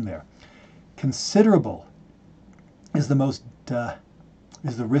some room there. Considerable is the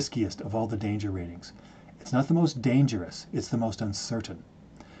riskiest of all the danger ratings. It's not the most dangerous, it's the most uncertain.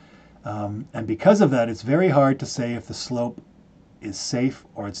 And because of that, it's very hard to say if the slope is safe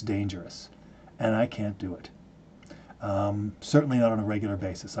or it's dangerous. And I can't do it. Certainly not on a regular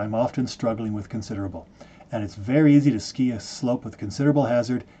basis. I'm often struggling with considerable. And it's very easy to ski a slope with considerable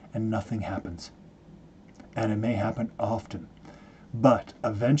hazard and nothing happens. And it may happen often. But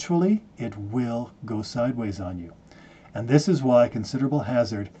eventually it will go sideways on you. And this is why considerable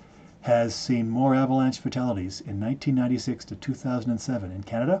hazard has seen more avalanche fatalities in 1996 to 2007 in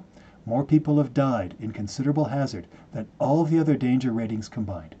Canada. More people have died in considerable hazard than all of the other danger ratings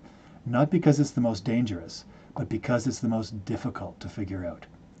combined. Not because it's the most dangerous, but because it's the most difficult to figure out.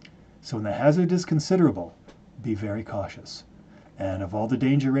 So when the hazard is considerable, be very cautious. And of all the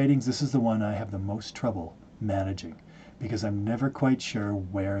danger ratings, this is the one I have the most trouble managing, because I'm never quite sure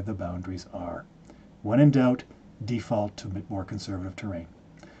where the boundaries are. When in doubt, default to a bit more conservative terrain.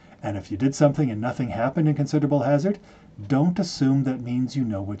 And if you did something and nothing happened in considerable hazard, don't assume that means you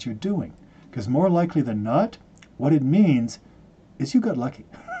know what you're doing. Because more likely than not, what it means is you got lucky.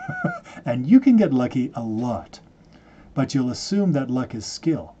 And you can get lucky a lot, but you'll assume that luck is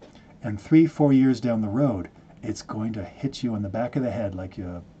skill. And 3-4 years down the road, it's going to hit you on the back of the head like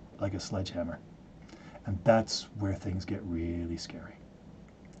a sledgehammer. And that's where things get really scary.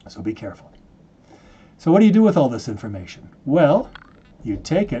 So be careful. So what do you do with all this information? Well, you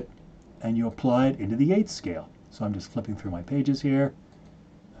take it and you apply it into the 8th scale. So I'm just flipping through my pages here.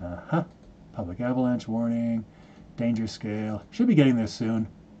 Public avalanche warning, danger scale. Should be getting there soon.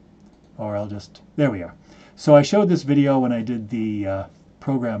 Or there we are. So I showed this video when I did the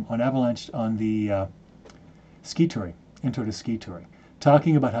program on avalanche on the ski touring, intro to ski touring,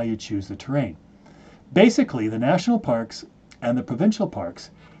 talking about how you choose the terrain. Basically, the national parks and the provincial parks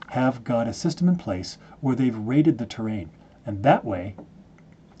have got a system in place where they've rated the terrain. And that way,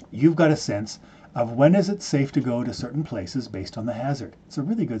 you've got a sense of when is it safe to go to certain places based on the hazard. It's a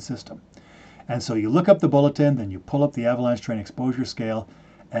really good system. And so you look up the bulletin, then you pull up the avalanche terrain exposure scale,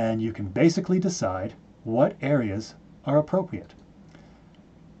 and you can basically decide what areas are appropriate.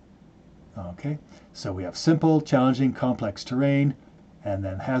 Okay, so we have simple, challenging, complex terrain, and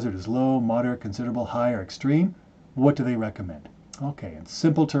then hazard is low, moderate, considerable, high, or extreme. What do they recommend? Okay, in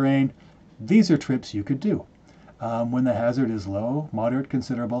simple terrain, these are trips you could do when the hazard is low, moderate,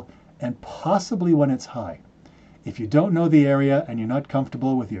 considerable, and possibly when it's high. If you don't know the area and you're not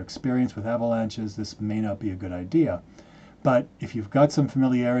comfortable with your experience with avalanches, this may not be a good idea. But if you've got some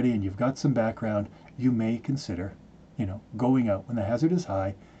familiarity and you've got some background, you may consider, going out when the hazard is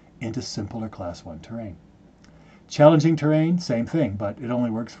high into simpler class 1 terrain. Challenging terrain, same thing, but it only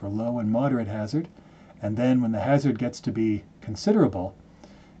works for low and moderate hazard. And then when the hazard gets to be considerable,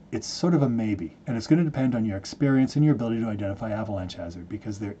 it's sort of a maybe. And it's going to depend on your experience and your ability to identify avalanche hazard,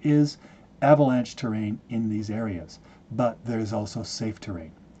 because there is avalanche terrain in these areas, but there's also safe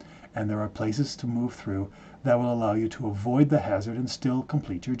terrain. And there are places to move through that will allow you to avoid the hazard and still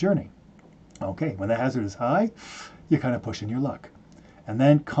complete your journey. Okay, when the hazard is high, you're kind of pushing your luck. And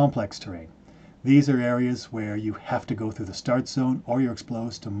then complex terrain. These are areas where you have to go through the start zone, or you're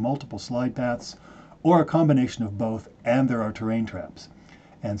exposed to multiple slide paths, or a combination of both, and there are terrain traps.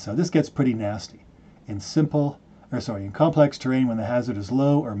 And so this gets pretty nasty. In complex terrain, when the hazard is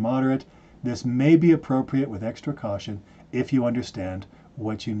low or moderate, this may be appropriate with extra caution if you understand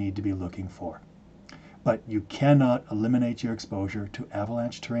what you need to be looking for. But you cannot eliminate your exposure to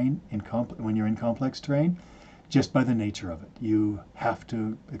avalanche terrain when you're in complex terrain just by the nature of it. You have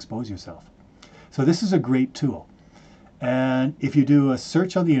to expose yourself. So this is a great tool. And if you do a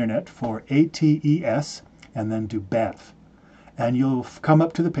search on the internet for ATES and then do Banff, and you'll come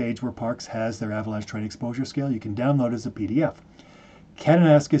up to the page where Parks has their avalanche terrain exposure scale. You can download as a PDF.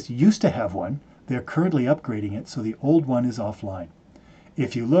 Kananaskis used to have one. They're currently upgrading it, so the old one is offline.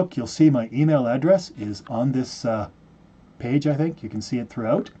 If you look, you'll see my email address is on this page, I think. You can see it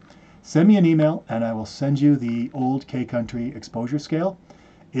throughout. Send me an email, and I will send you the old K-Country exposure scale.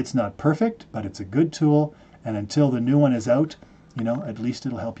 It's not perfect, but it's a good tool, and until the new one is out, at least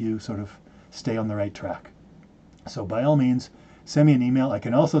it'll help you sort of stay on the right track. So by all means, send me an email. I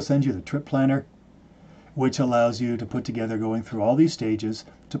can also send you the trip planner, which allows you to put together going through all these stages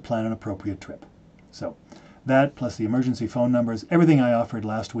to plan an appropriate trip. So that plus the emergency phone numbers, everything I offered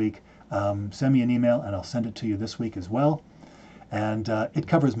last week, send me an email and I'll send it to you this week as well. And it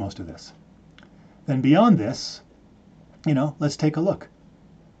covers most of this. Then beyond this, let's take a look.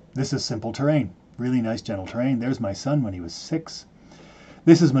 This is simple terrain, really nice gentle terrain. There's my son when he was 6.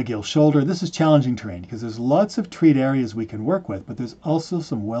 This is McGill Shoulder. This is challenging terrain because there's lots of treat areas we can work with, but there's also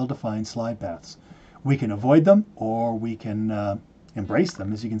some well-defined slide paths. We can avoid them or we can embrace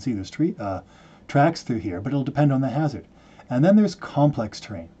them. As you can see, there's tracks through here, but it'll depend on the hazard. And then there's complex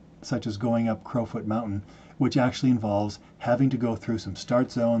terrain, such as going up Crowfoot Mountain, which actually involves having to go through some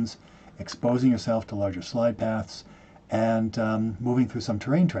start zones, exposing yourself to larger slide paths, and moving through some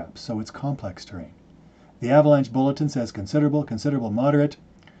terrain traps. So it's complex terrain. The Avalanche Bulletin says considerable, moderate.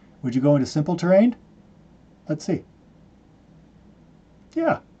 Would you go into simple terrain? Let's see.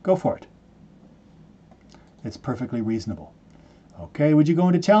 Yeah, go for it. It's perfectly reasonable. Okay, would you go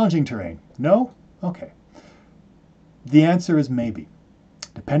into challenging terrain? No? Okay. The answer is maybe,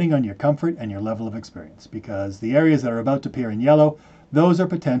 depending on your comfort and your level of experience, because the areas that are about to appear in yellow, those are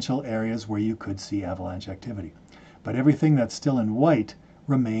potential areas where you could see avalanche activity. But everything that's still in white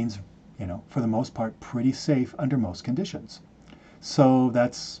remains, for the most part, pretty safe under most conditions. So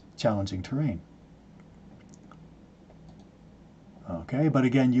that's challenging terrain. Okay, but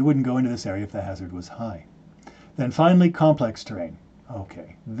again, you wouldn't go into this area if the hazard was high. Then finally, complex terrain.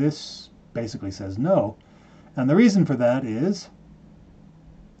 Okay, this basically says no. And the reason for that is,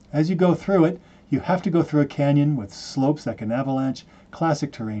 as you go through it, you have to go through a canyon with slopes that can avalanche,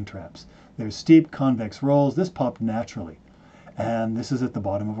 classic terrain traps. There's steep convex rolls. This popped naturally. And this is at the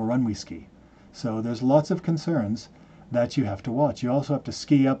bottom of a runway ski. So there's lots of concerns that you have to watch. You also have to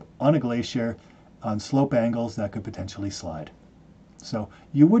ski up on a glacier on slope angles that could potentially slide. So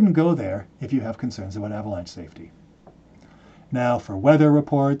you wouldn't go there if you have concerns about avalanche safety. Now for weather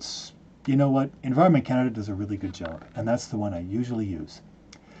reports, you know what? Environment Canada does a really good job, and that's the one I usually use.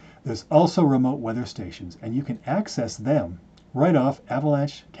 There's also remote weather stations, and you can access them right off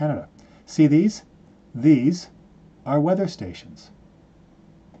Avalanche Canada. See these? These are weather stations.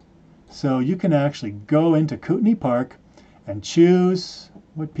 So you can actually go into Kootenay Park and choose,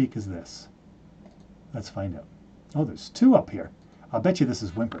 what peak is this? Let's find out. Oh, there's 2 up here. I'll bet you this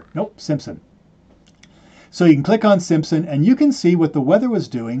is Whymper. Nope, Simpson. So you can click on Simpson and you can see what the weather was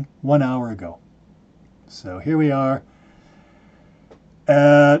doing 1 hour ago. So here we are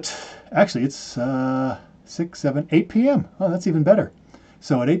at, actually it's 6, 7, 8 p.m. Oh, that's even better.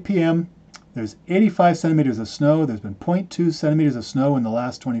 So at 8 p.m., there's 85 centimeters of snow. There's been 0.2 centimeters of snow in the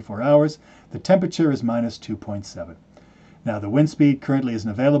last 24 hours. The temperature is minus 2.7. Now the wind speed currently isn't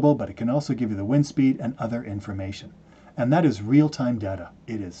available, but it can also give you the wind speed and other information. And that is real-time data.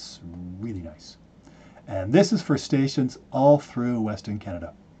 It is really nice. And this is for stations all through Western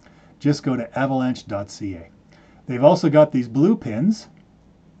Canada. Just go to avalanche.ca. They've also got these blue pins,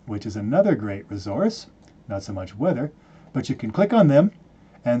 which is another great resource. Not so much weather, but you can click on them.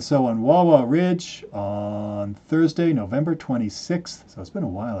 And so on Wawa Ridge on Thursday, November 26th, so it's been a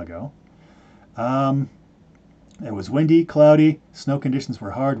while ago, it was windy, cloudy, snow conditions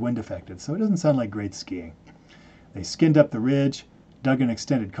were hard, wind affected, so it doesn't sound like great skiing. They skinned up the ridge, dug an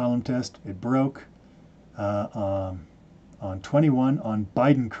extended column test, it broke on 21 on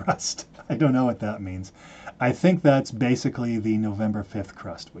Biden crust. I don't know what that means. I think that's basically the November 5th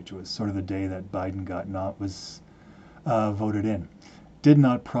crust, which was sort of the day that Biden was voted in. Did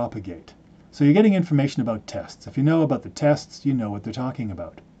not propagate. So you're getting information about tests. If you know about the tests, you know what they're talking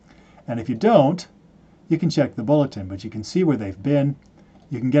about. And if you don't, you can check the bulletin, but you can see where they've been.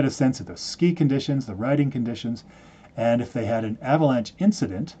 You can get a sense of the ski conditions, the riding conditions, and if they had an avalanche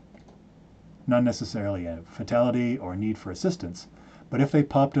incident, not necessarily a fatality or need for assistance, but if they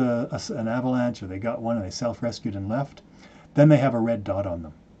popped an avalanche or they got one and they self-rescued and left, then they have a red dot on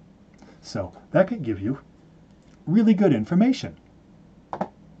them. So that could give you really good information.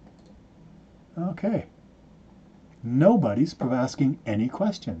 Okay. Nobody's asking any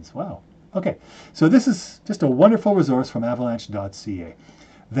questions. Wow. Okay, so this is just a wonderful resource from avalanche.ca.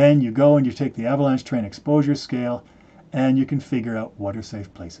 Then you go and you take the avalanche terrain exposure scale and you can figure out what are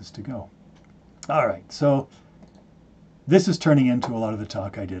safe places to go. All right, so this is turning into a lot of the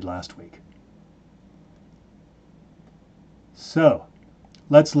talk I did last week. So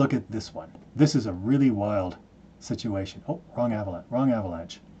let's look at this one. This is a really wild situation. Oh, wrong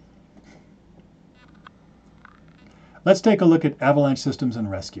avalanche. Let's take a look at avalanche systems and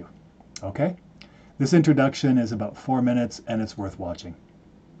rescue. Okay? This introduction is about 4 minutes and it's worth watching.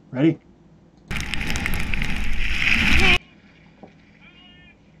 Ready?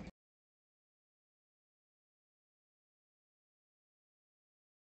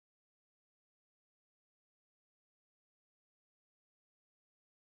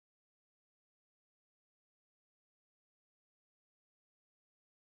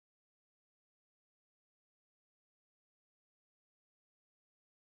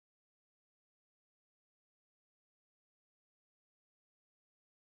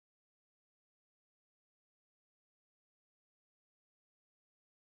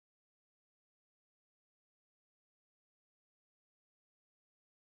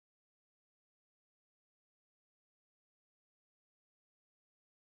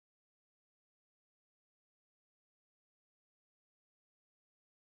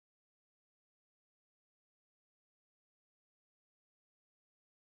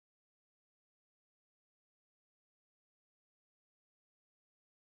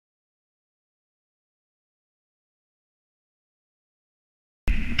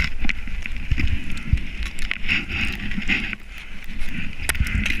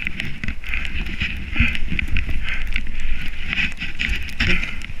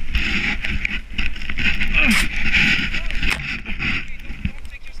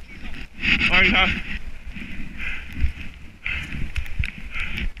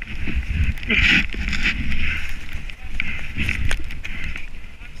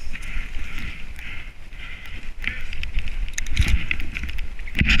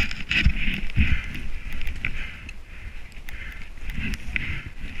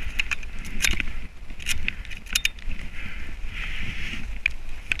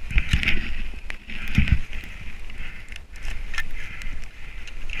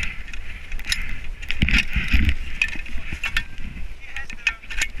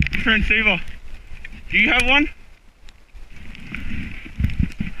 Turn saver. Do you have one?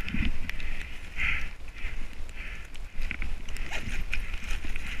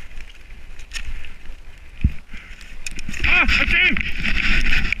 Ah, I see him!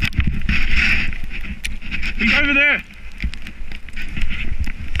 He's over there.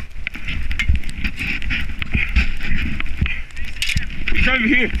 He's over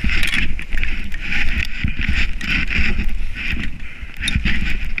here.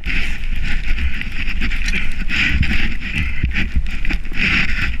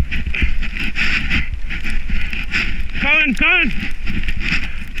 Coming!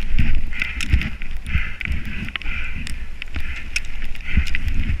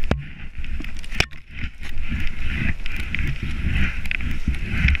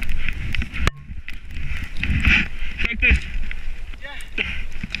 Check this. Yeah.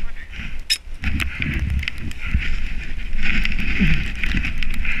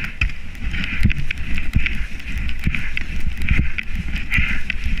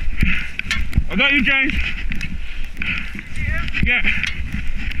 I got you, James. Yeah.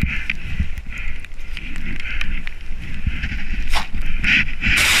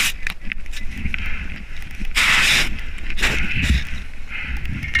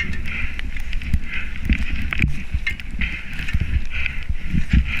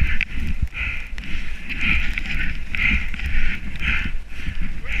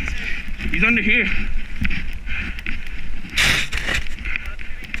 He's under here.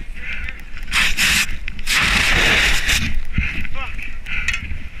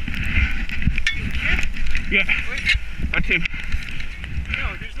 Yeah, that's him.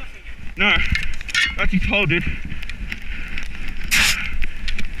 No, there's nothing. No, that's his hole, dude.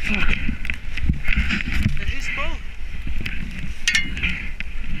 Fuck. That is boat.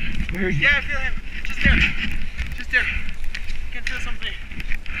 Where Where is he? Yeah, I feel him. Just there. Just there. I can feel something.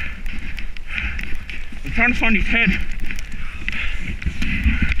 I'm trying to find his head.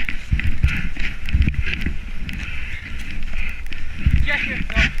 Yeah, here.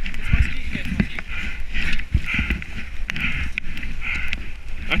 No, it's musky. Yeah, it's musky.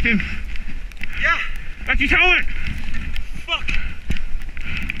 That's him. Yeah. That's his helmet. Fuck.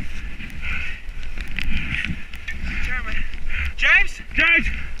 Jeremy. James? James.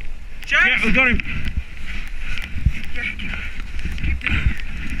 James? Yeah, we got him. Keep digging.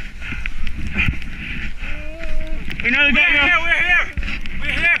 We nearly got you. We're here.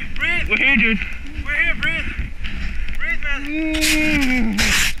 We're here. Breathe. We're here, dude. We're here. Breathe. Breathe, man.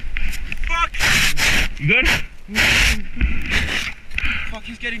 Fuck. You good? Fuck,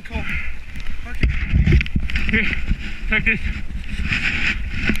 he's getting cold. Okay. Here, take this.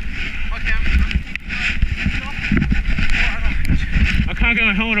 Okay, I can't get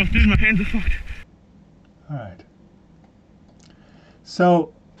my helmet off, dude. My hands are fucked. All right.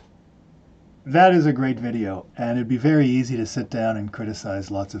 So that is a great video, and it'd be very easy to sit down and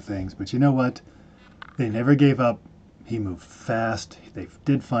criticize lots of things, but you know what? They never gave up. He moved fast. They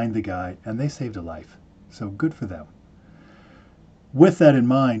did find the guy, and they saved a life. So good for them. With that in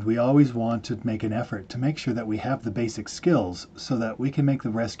mind, we always want to make an effort to make sure that we have the basic skills so that we can make the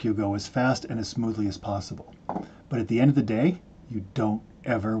rescue go as fast and as smoothly as possible. But at the end of the day, you don't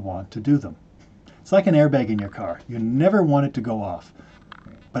ever want to do them. It's like an airbag in your car. You never want it to go off,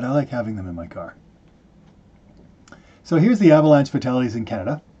 but I like having them in my car. So here's the avalanche fatalities in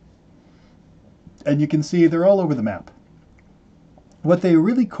Canada, and you can see they're all over the map. What they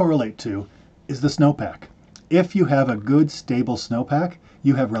really correlate to is the snowpack. If you have a good, stable snowpack,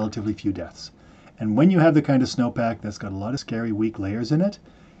 you have relatively few deaths. And when you have the kind of snowpack that's got a lot of scary, weak layers in it,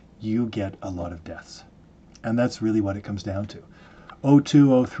 you get a lot of deaths. And that's really what it comes down to.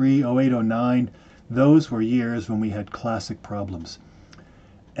 02, 03, 08, 09, those were years when we had classic problems.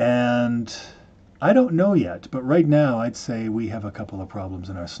 And I don't know yet, but right now I'd say we have a couple of problems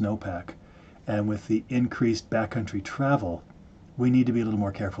in our snowpack. And with the increased backcountry travel, we need to be a little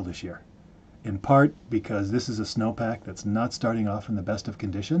more careful this year. In part because this is a snowpack that's not starting off in the best of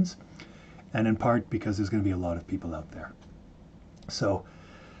conditions, and in part because there's going to be a lot of people out there. So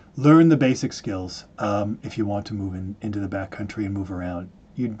learn the basic skills if you want to move into the backcountry and move around.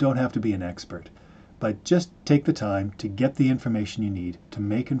 You don't have to be an expert, but just take the time to get the information you need to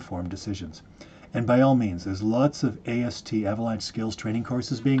make informed decisions. And by all means, there's lots of AST, Avalanche Skills training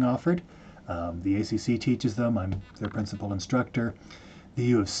courses being offered. The ACC teaches them. I'm their principal instructor. The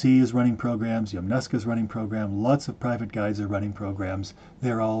U of C is running programs. Yamnuska is running programs. Lots of private guides are running programs.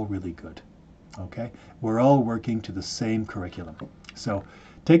 They're all really good. Okay? We're all working to the same curriculum. So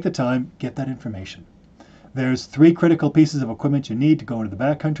take the time, get that information. There's 3 critical pieces of equipment you need to go into the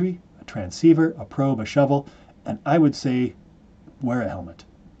backcountry: a transceiver, a probe, a shovel, and I would say wear a helmet.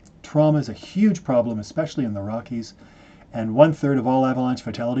 Trauma is a huge problem, especially in the Rockies, and 1/3 of all avalanche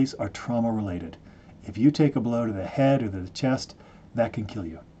fatalities are trauma related. If you take a blow to the head or the chest, that can kill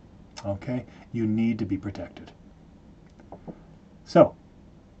you. Okay? You need to be protected. So,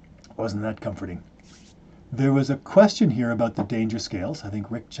 wasn't that comforting? There was a question here about the danger scales. I think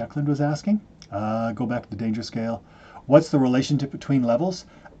Rick Checkland was asking. Go back to the danger scale. What's the relationship between levels?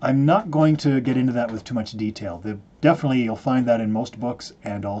 I'm not going to get into that with too much detail. Definitely you'll find that in most books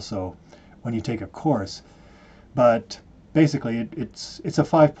and also when you take a course. But basically it's a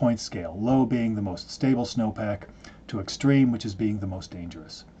 5-point scale, low being the most stable snowpack, to extreme, which is being the most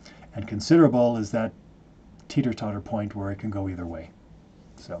dangerous. And considerable is that teeter-totter point where it can go either way.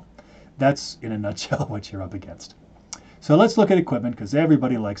 So that's, in a nutshell, what you're up against. So let's look at equipment, because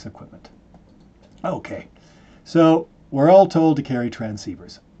everybody likes equipment. Okay, so we're all told to carry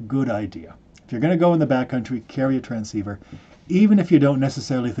transceivers. Good idea. If you're going to go in the backcountry, carry a transceiver, even if you don't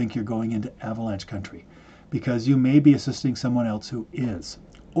necessarily think you're going into avalanche country, because you may be assisting someone else who is,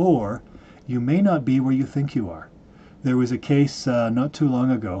 or you may not be where you think you are. There was a case not too long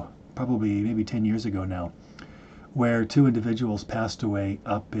ago, probably maybe 10 years ago now, where 2 individuals passed away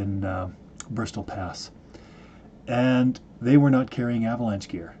up in Bristol Pass. And they were not carrying avalanche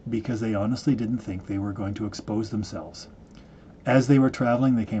gear because they honestly didn't think they were going to expose themselves. As they were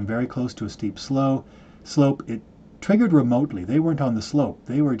traveling, they came very close to a steep slope. It triggered remotely. They weren't on the slope.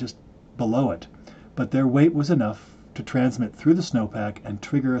 They were just below it. But their weight was enough to transmit through the snowpack and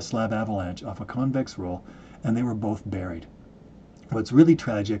trigger a slab avalanche off a convex roll, and they were both buried. What's really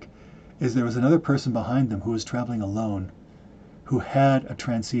tragic is there was another person behind them who was traveling alone who had a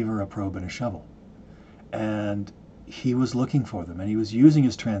transceiver, a probe, and a shovel. And he was looking for them, and he was using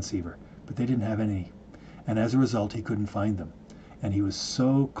his transceiver, but they didn't have any. And as a result, he couldn't find them. and he was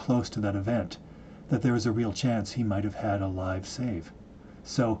so close to that event that there was a real chance he might have had a live save.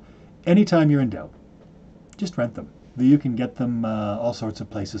 So anytime you're in doubt, just rent them. You can get them all sorts of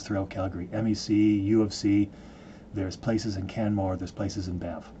places throughout Calgary. MEC, U of C, there's places in Canmore, there's places in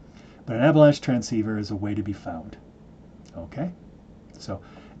Banff. But an avalanche transceiver is a way to be found. Okay? So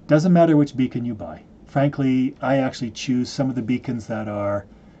it doesn't matter which beacon you buy. Frankly, I actually choose some of the beacons that are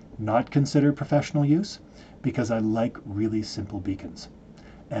not considered professional use because I like really simple beacons.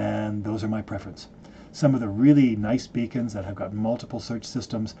 And those are my preference. Some of the really nice beacons that have got multiple search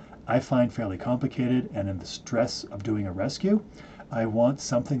systems, I find fairly complicated, and in the stress of doing a rescue, I want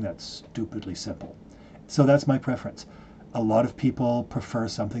something that's stupidly simple. So that's my preference. A lot of people prefer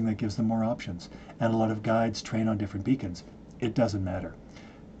something that gives them more options, and a lot of guides train on different beacons. It doesn't matter.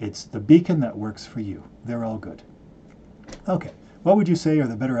 It's the beacon that works for you. They're all good. Okay, what would you say are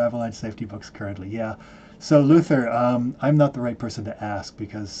the better avalanche safety books currently? Yeah. So Luther, I'm not the right person to ask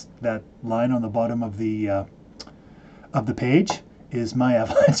because that line on the bottom of the page is my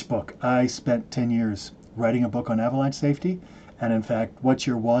avalanche book. I spent 10 years writing a book on avalanche safety, and in fact, what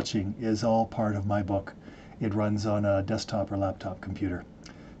you're watching is all part of my book. It runs on a desktop or laptop computer.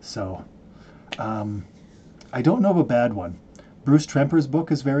 So I don't know of a bad one. Bruce Tremper's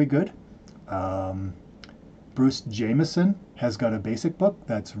book is very good. Bruce Jameson has got a basic book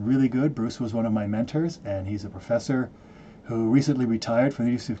that's really good. Bruce was one of my mentors, and he's a professor who recently retired from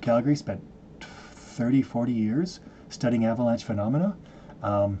the University of Calgary, spent 30, 40 years studying avalanche phenomena.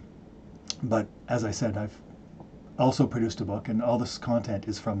 But as I said, I've also produced a book, and all this content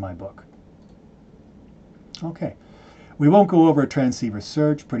is from my book. Okay, we won't go over a transceiver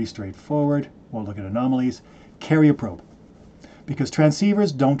search, pretty straightforward. We'll look at anomalies. Carry a probe. Because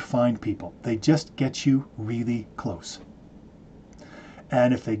transceivers don't find people. They just get you really close.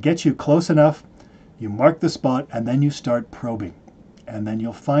 And if they get you close enough, you mark the spot and then you start probing. And then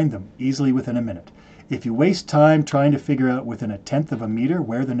you'll find them easily within a minute. If you waste time trying to figure out within 1/10 of a meter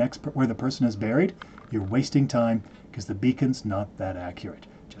where the person is buried, you're wasting time because the beacon's not that accurate.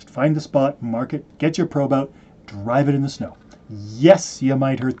 Just find the spot, mark it, get your probe out, drive it in the snow. Yes, you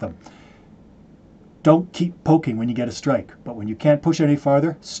might hurt them. Don't keep poking when you get a strike, but when you can't push any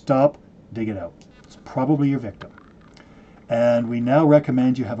farther, stop, dig it out. It's probably your victim. And we now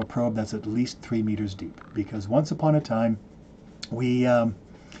recommend you have a probe that's at least 3 meters deep, because once upon a time, we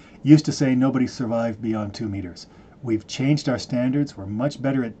used to say nobody survived beyond 2 meters. We've changed our standards, we're much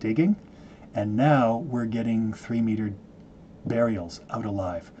better at digging, and now we're getting 3-meter burials out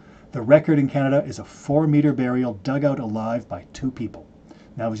alive. The record in Canada is a 4-meter burial dug out alive by 2 people.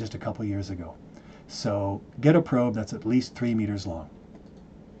 That was just a couple years ago. So get a probe that's at least 3 meters long.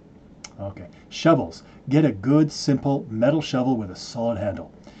 Okay, shovels. Get a good, simple metal shovel with a solid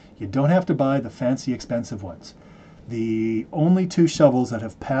handle. You don't have to buy the fancy, expensive ones. The only 2 shovels that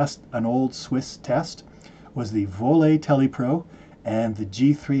have passed an old Swiss test was the Volet Telepro and the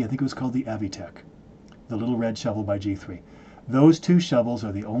G3, I think it was called the Avitech, the little red shovel by G3. Those 2 shovels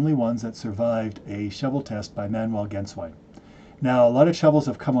are the only ones that survived a shovel test by Manuel Genswein. Now, a lot of shovels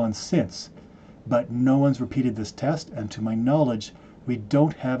have come on since, but no one's repeated this test, and to my knowledge, we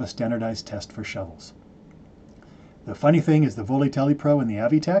don't have a standardized test for shovels. The funny thing is the Volet Telepro and the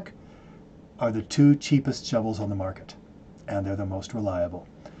Avitech are the 2 cheapest shovels on the market, and they're the most reliable.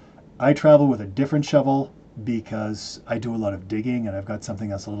 I travel with a different shovel because I do a lot of digging and I've got something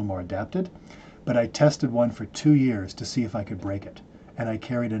that's a little more adapted, but I tested one for 2 years to see if I could break it, and I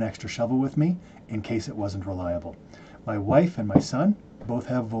carried an extra shovel with me in case it wasn't reliable. My wife and my son both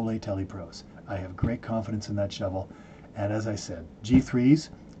have Volet Telepros. I have great confidence in that shovel, and as I said, G3's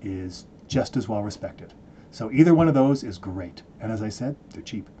is just as well respected. So either one of those is great, and as I said, they're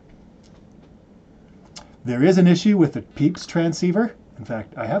cheap. There is an issue with the Peeps transceiver. In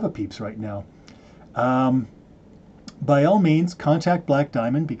fact, I have a Peeps right now. By all means, contact Black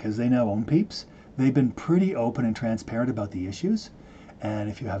Diamond because they now own Peeps. They've been pretty open and transparent about the issues, and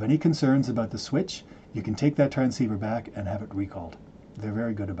if you have any concerns about the switch, you can take that transceiver back and have it recalled. They're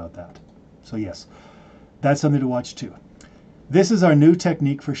very good about that. So yes, that's something to watch too. This is our new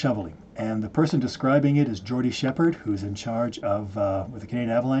technique for shoveling, and the person describing it is Geordie Shepherd, who's in charge of, with the Canadian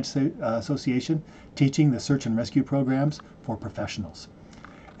Avalanche Association, teaching the search and rescue programs for professionals.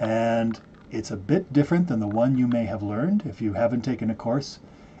 And it's a bit different than the one you may have learned if you haven't taken a course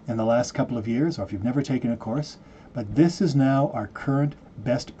in the last couple of years, or if you've never taken a course, but this is now our current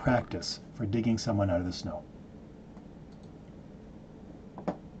best practice for digging someone out of the snow.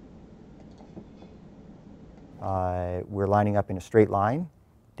 We're lining up in a straight line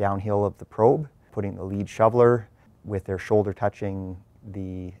downhill of the probe, putting the lead shoveler with their shoulder touching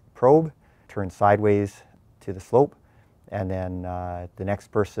the probe, turn sideways to the slope, and then the next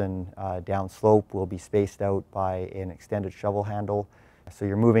person down slope will be spaced out by an extended shovel handle. So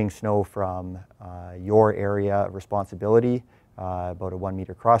you're moving snow from your area of responsibility, about a 1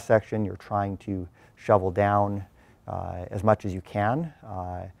 meter cross section. You're trying to shovel down as much as you can.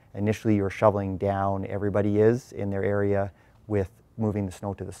 Initially you're shoveling down, everybody is in their area, with moving the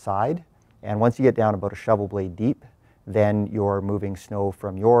snow to the side. And once you get down about a shovel blade deep, then you're moving snow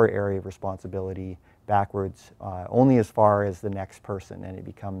from your area of responsibility backwards only as far as the next person, and it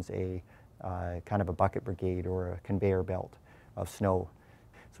becomes a kind of a bucket brigade or a conveyor belt of snow.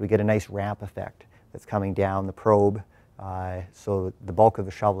 So we get a nice ramp effect that's coming down the probe. So the bulk of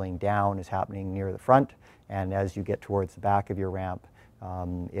the shoveling down is happening near the front, and as you get towards the back of your ramp,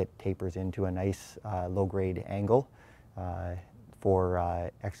 it tapers into a nice low-grade angle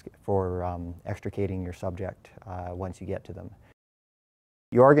for extricating your subject once you get to them.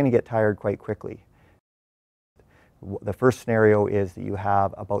 You are going to get tired quite quickly. The first scenario is that you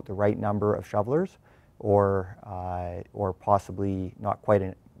have about the right number of shovelers, or possibly not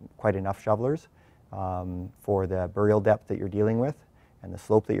quite enough shovelers for the burial depth that you're dealing with and the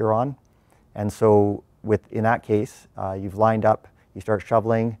slope that you're on. And so in that case, you've lined up, you start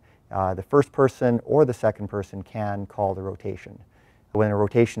shoveling. The first person or the second person can call the rotation. When a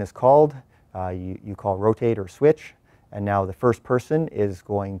rotation is called, you call rotate or switch, and now the first person is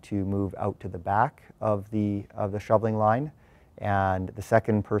going to move out to the back of the shoveling line, and the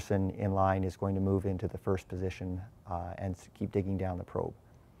second person in line is going to move into the first position and keep digging down the probe.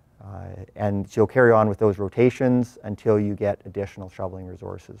 And so you'll carry on with those rotations until you get additional shoveling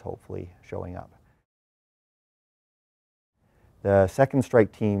resources hopefully showing up. The second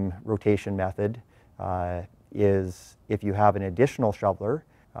strike team rotation method is if you have an additional shoveler,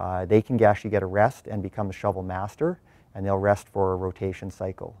 they can actually get a rest and become a shovel master, and they'll rest for a rotation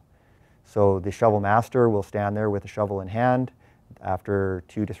cycle. So the shovel master will stand there with a shovel in hand. After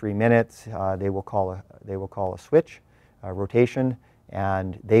 2 to 3 minutes, they will call a switch, a rotation,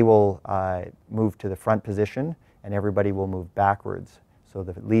 and they will move to the front position, and everybody will move backwards. So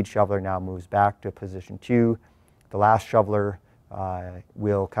the lead shoveler now moves back to position 2. The last shoveler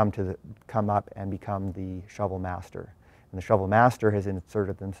will come up and become the shovel master. And the shovel master has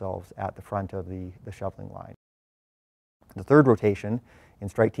inserted themselves at the front of the shoveling line. The third rotation in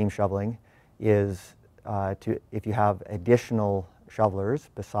strike team shoveling is if you have additional shovelers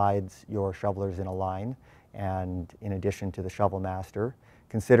besides your shovelers in a line, and in addition to the shovel master,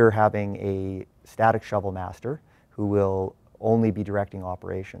 consider having a static shovel master who will only be directing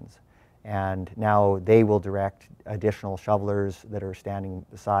operations. And now they will direct additional shovelers that are standing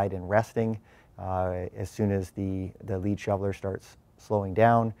beside and resting. As soon as the lead shoveler starts slowing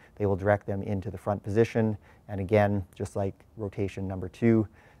down, they will direct them into the front position. And again, just like rotation number 2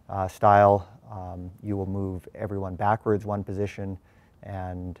 style, you will move everyone backwards 1 position,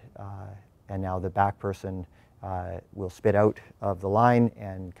 and now the back person will spit out of the line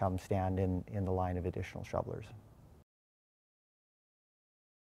and come stand in the line of additional shovelers.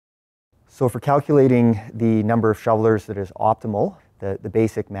 So for calculating the number of shovelers that is optimal, the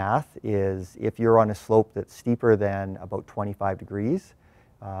basic math is if you're on a slope that's steeper than about 25 degrees,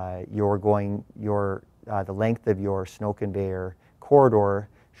 the length of your snow conveyor corridor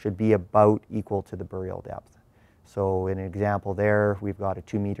should be about equal to the burial depth. So in an example there, we've got a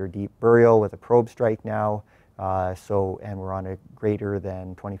 2 meter deep burial with a probe strike now, and we're on a greater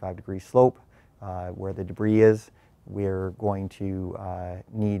than 25 degree slope where the debris is. We're going to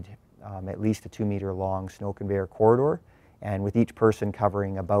need at least a 2 meter long snow conveyor corridor, and with each person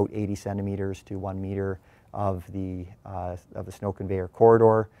covering about 80 centimeters to 1 meter of the snow conveyor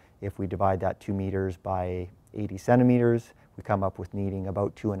corridor. If we divide that 2 meters by 80 centimeters, we come up with needing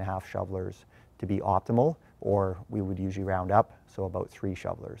about 2.5 shovelers to be optimal, or we would usually round up, so about 3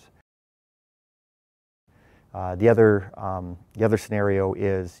 shovelers. The other scenario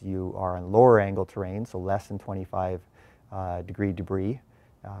is you are on lower angle terrain, so less than 25 degree debris.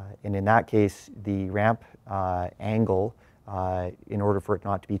 And in that case, the ramp angle, in order for it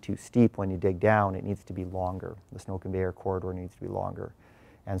not to be too steep when you dig down, it needs to be longer. The snow conveyor corridor needs to be longer.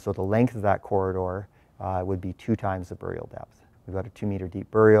 And so the length of that corridor would be 2 times the burial depth. We've got a 2 meter deep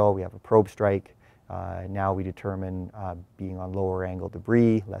burial, we have a probe strike. Now we determine being on lower angle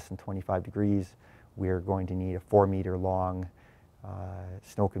debris, less than 25 degrees, we're going to need a 4 meter long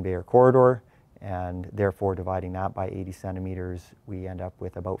snow conveyor corridor, and therefore dividing that by 80 centimeters, we end up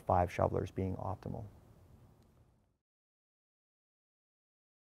with about 5 shovelers being optimal.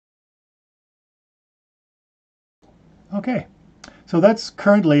 Okay, so that's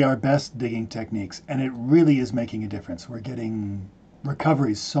currently our best digging techniques, and it really is making a difference. We're getting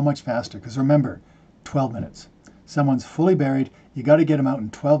recoveries so much faster, because remember, 12 minutes. someone's fully buried, you got to get them out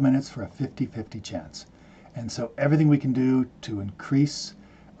in 12 minutes for a 50-50 chance. And so everything we can do to increase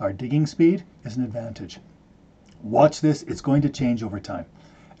our digging speed is an advantage. Watch this, it's going to change over time.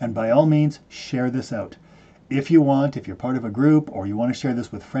 And by all means, share this out. If you want, if you're part of a group or you want to share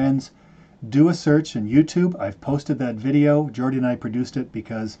this with friends, do a search in YouTube. I've posted that video. Jordy and I produced it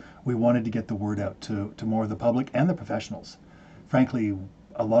because we wanted to get the word out to more of the public and the professionals. Frankly,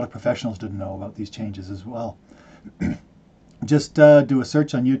 a lot of professionals didn't know about these changes as well. Just do a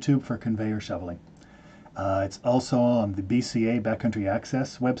search on YouTube for conveyor shoveling. It's also on the BCA Backcountry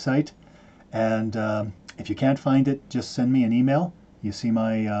Access website. And if you can't find it, just send me an email. You see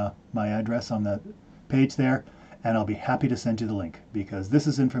my address on the page there, and I'll be happy to send you the link because this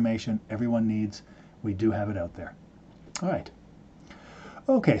is information everyone needs. We do have it out there. All right.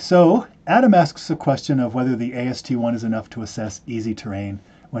 Okay, so Adam asks a question of whether the AST-1 is enough to assess easy terrain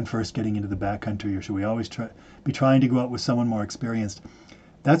when first getting into the backcountry, or should we always be trying to go out with someone more experienced?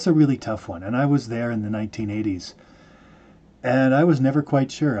 That's a really tough one, and I was there in the 1980s, and I was never quite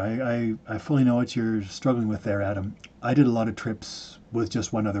sure. I fully know what you're struggling with there, Adam. I did a lot of trips with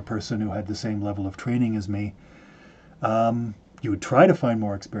just one other person who had the same level of training as me. You would try to find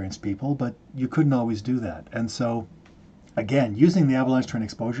more experienced people, but you couldn't always do that. And so, again, using the Avalanche Terrain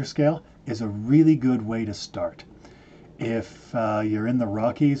Exposure Scale is a really good way to start. If you're in the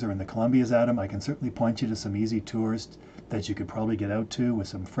Rockies or in the Columbias, Adam, I can certainly point you to some easy tours that you could probably get out to with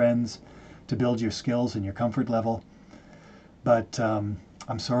some friends to build your skills and your comfort level. But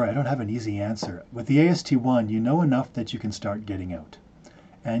I'm sorry, I don't have an easy answer. With the AST-1, you know enough that you can start getting out.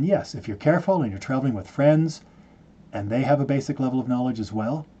 And yes, if you're careful and you're traveling with friends and they have a basic level of knowledge as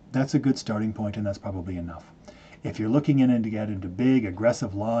well, that's a good starting point, and that's probably enough. If you're looking in to get into big,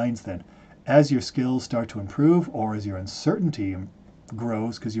 aggressive lines, then as your skills start to improve or as your uncertainty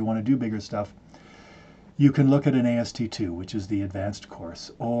grows because you want to do bigger stuff, you can look at an AST-2, which is the advanced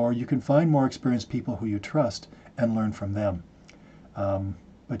course, or you can find more experienced people who you trust and learn from them.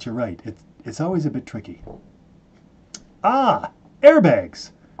 But you're right, it's always a bit tricky.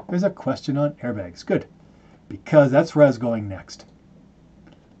 Airbags! There's a question on airbags. Good, because that's where I was going next.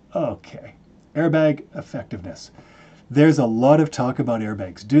 Okay, airbag effectiveness. There's a lot of talk about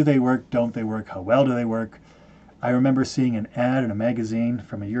airbags. Do they work? Don't they work? How well do they work? I remember seeing an ad in a magazine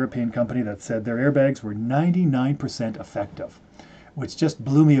from a European company that said their airbags were 99% effective, which just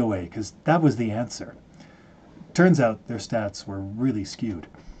blew me away because that was the answer. Turns out their stats were really skewed.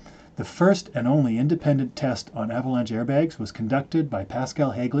 The first and only independent test on avalanche airbags was conducted by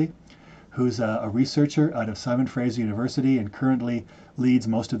Pascal Hagley, who's a researcher out of Simon Fraser University and currently leads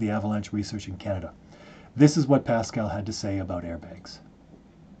most of the avalanche research in Canada. This is what Pascal had to say about airbags.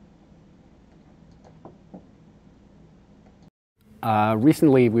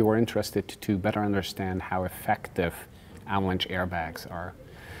 Recently, we were interested to better understand how effective avalanche airbags are.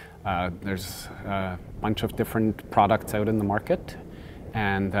 There's a bunch of different products out in the market,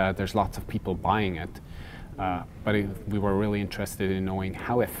 and there's lots of people buying it. But we were really interested in knowing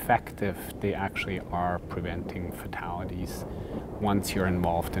how effective they actually are preventing fatalities once you're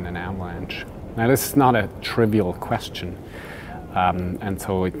involved in an avalanche. Now, this is not a trivial question, and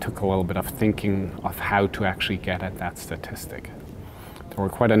so it took a little bit of thinking of how to actually get at that statistic. There were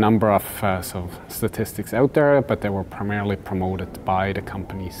quite a number of statistics out there, but they were primarily promoted by the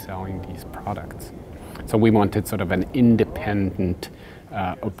companies selling these products. So we wanted sort of an independent,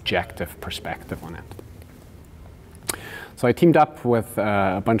 objective perspective on it. So I teamed up with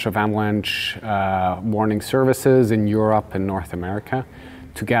a bunch of avalanche warning services in Europe and North America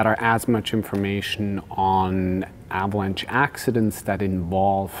to gather as much information on avalanche accidents that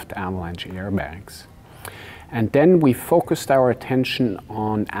involved avalanche airbags. And then we focused our attention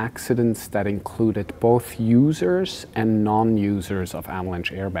on accidents that included both users and non-users of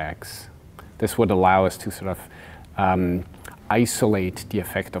avalanche airbags. This would allow us to sort of isolate the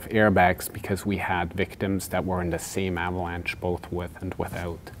effect of airbags because we had victims that were in the same avalanche both with and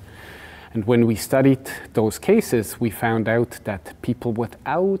without. And when we studied those cases, we found out that people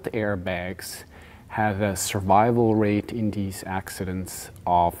without airbags had a survival rate in these accidents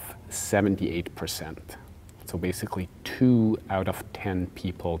of 78%. So basically 2 out of 10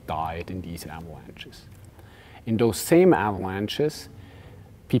 people died in these avalanches. In those same avalanches,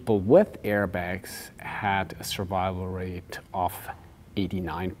 people with airbags had a survival rate of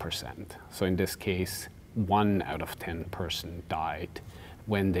 89%. So in this case, 1 out of 10 person died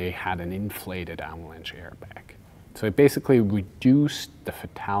when they had an inflated avalanche airbag. So it basically reduced the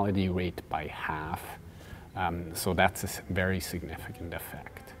fatality rate by half. So that's a very significant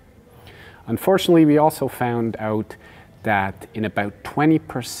effect. Unfortunately, we also found out that in about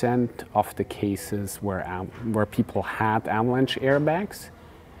 20% of the cases where people had avalanche airbags,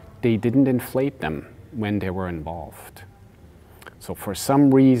 they didn't inflate them when they were involved. So for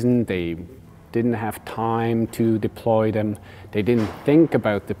some reason, they didn't have time to deploy them. They didn't think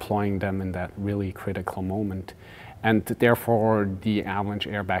about deploying them in that really critical moment. And therefore, the avalanche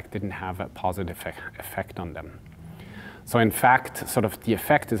airbag didn't have a positive effect on them. So in fact, sort of the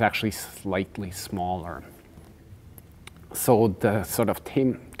effect is actually slightly smaller. So the sort of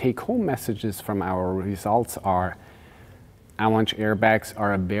take-home messages from our results are avalanche airbags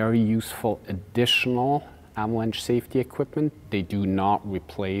are a very useful additional avalanche safety equipment. They do not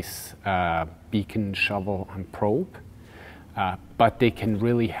replace beacon, shovel, and probe, but they can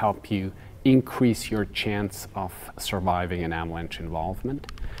really help you increase your chance of surviving an avalanche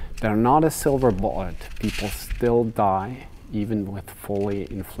involvement. They're not a silver bullet. People still die, even with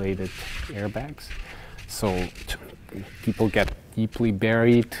fully inflated airbags. So people get deeply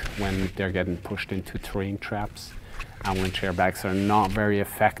buried when they're getting pushed into terrain traps. Avalanche airbags are not very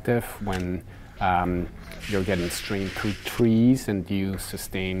effective when you're getting strained through trees and you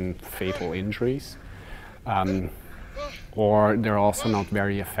sustain fatal injuries. Or they're also not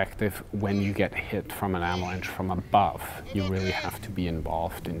very effective when you get hit from an avalanche from above. You really have to be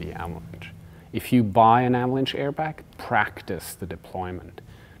involved in the avalanche. If you buy an avalanche airbag, practice the deployment,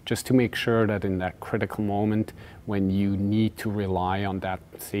 just to make sure that in that critical moment when you need to rely on that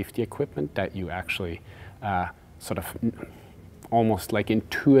safety equipment, that you actually sort of almost like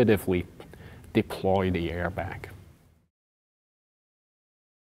intuitively deploy the airbag.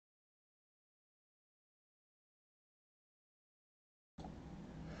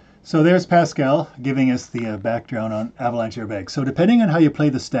 So there's Pascal giving us the background on avalanche airbags. So depending on how you play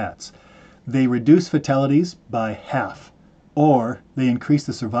the stats, they reduce fatalities by half, or they increase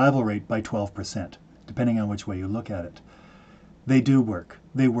the survival rate by 12%, depending on which way you look at it. They do work.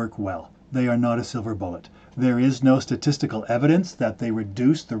 They work well. They are not a silver bullet. There is no statistical evidence that they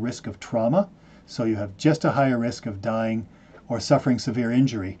reduce the risk of trauma, so you have just a higher risk of dying or suffering severe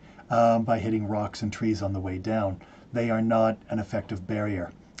injury by hitting rocks and trees on the way down. They are not an effective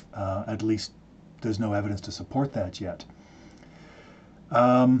barrier. At least there's no evidence to support that yet.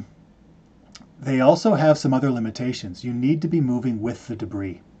 They also have some other limitations. You need to be moving with the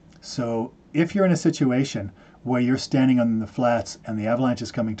debris. So if you're in a situation where you're standing on the flats and the avalanche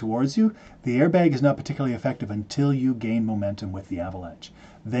is coming towards you, the airbag is not particularly effective until you gain momentum with the avalanche.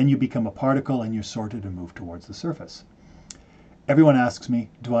 Then you become a particle and you're sorted and move towards the surface. Everyone asks me,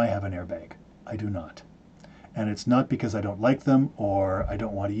 do I have an airbag? I do not. And it's not because I don't like them or I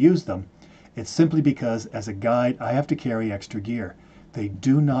don't want to use them. It's simply because as a guide, I have to carry extra gear. They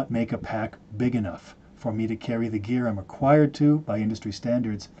do not make a pack big enough for me to carry the gear I'm required to by industry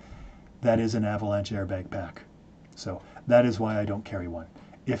standards. That is an avalanche airbag pack. So that is why I don't carry one.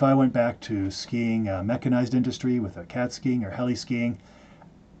 If I went back to skiing mechanized industry with a cat skiing or heli skiing,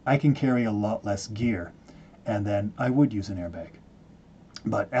 I can carry a lot less gear and then I would use an airbag.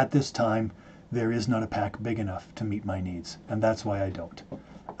 But at this time, there is not a pack big enough to meet my needs, and that's why I don't.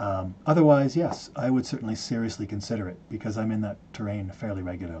 Otherwise, yes, I would certainly seriously consider it because I'm in that terrain fairly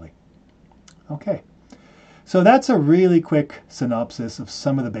regularly. Okay, so that's a really quick synopsis of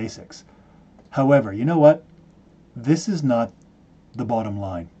some of the basics. However, you know what? This is not the bottom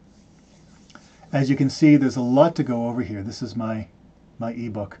line. As you can see, there's a lot to go over here. This is my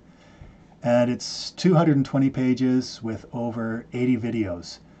ebook, and it's 220 pages with over 80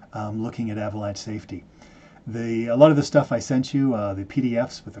 videos looking at avalanche safety. A lot of the stuff I sent you, the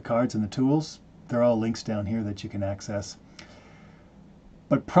PDFs with the cards and the tools, they're all links down here that you can access.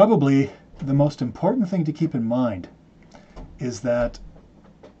 But probably the most important thing to keep in mind is that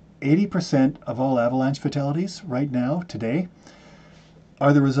 80% of all avalanche fatalities right now, today,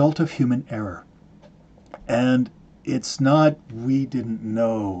 are the result of human error. And it's not we didn't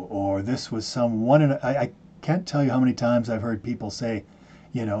know or this was I can't tell you how many times I've heard people say,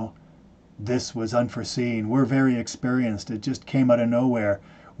 you know, this was unforeseen. We're very experienced. It just came out of nowhere.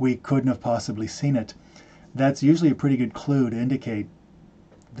 We couldn't have possibly seen it. That's usually a pretty good clue to indicate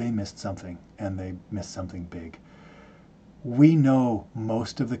they missed something, and they missed something big. We know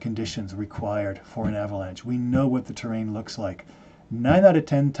most of the conditions required for an avalanche. We know what the terrain looks like. 9 out of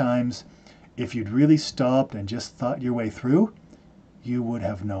 10 times, if you'd really stopped and just thought your way through, you would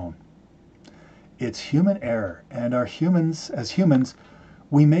have known. It's human error, and as humans,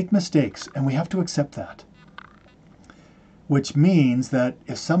 we make mistakes, and we have to accept that. Which means that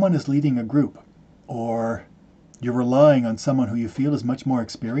if someone is leading a group, or you're relying on someone who you feel is much more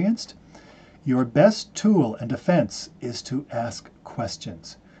experienced, your best tool and defense is to ask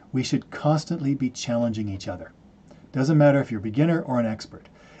questions. We should constantly be challenging each other, Doesn't matter if you're a beginner or an expert.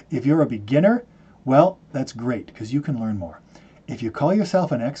 If you're a beginner, well, that's great because you can learn more. If you call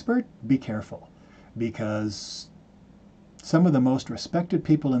yourself an expert, be careful, because some of the most respected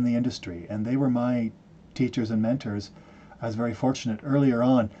people in the industry, and they were my teachers and mentors, I was very fortunate earlier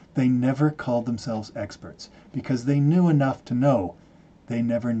on, they never called themselves experts because they knew enough to know they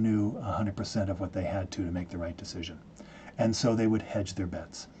never knew 100% of what they had to make the right decision. And so they would hedge their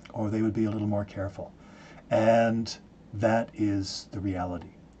bets, or they would be a little more careful. And that is the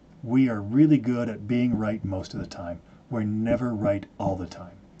reality. We are really good at being right most of the time. We're never right all the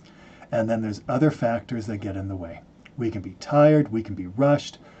time. And then there's other factors that get in the way. We can be tired, we can be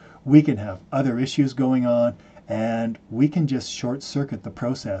rushed, we can have other issues going on, and we can just short circuit the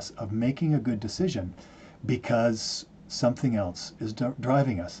process of making a good decision because something else is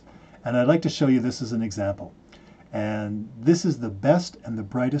driving us. And I'd like to show you this as an example. And this is the best and the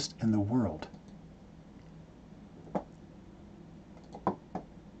brightest in the world.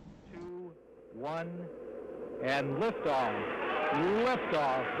 2, 1, and liftoff.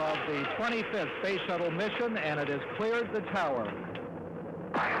 Liftoff of the 25th Space Shuttle mission, and it has cleared the tower.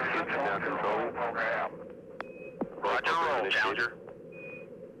 Control program. Roger, roll, Challenger.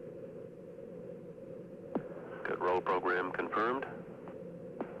 Good, roll program confirmed.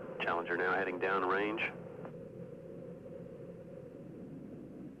 Challenger now heading down range.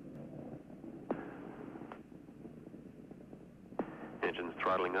 Engines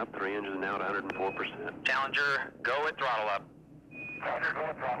throttling up, 3 engines now at 104%. Challenger, go at throttle up. Challenger, go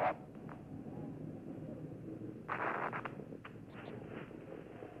at throttle up.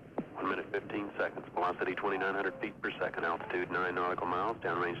 One minute, 15 seconds. Velocity 2,900 feet per second. Altitude 9 nautical miles.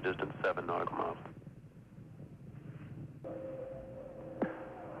 Downrange distance 7 nautical miles.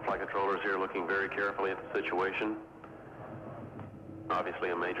 Flight controllers here looking very carefully at the situation.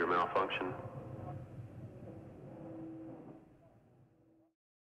 Obviously a major malfunction.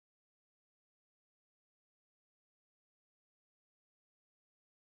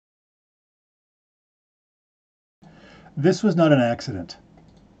 This was not an accident.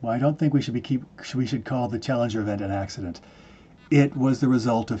 Well, I don't think we should call the Challenger event an accident. It was the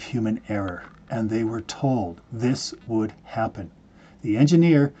result of human error, and they were told this would happen. The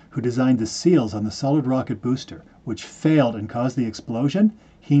engineer who designed the seals on the solid rocket booster, which failed and caused the explosion,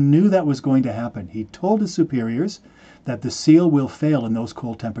 he knew that was going to happen. He told his superiors that the seal will fail in those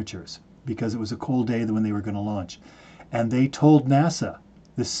cold temperatures because it was a cold day when they were going to launch. And they told NASA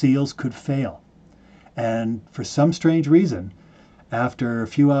the seals could fail. And for some strange reason, after a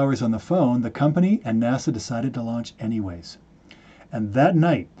few hours on the phone, the company and NASA decided to launch anyways. And that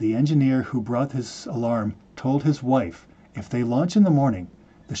night, the engineer who brought this alarm told his wife, if they launch in the morning,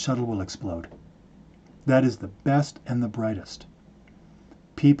 the shuttle will explode. That is the best and the brightest.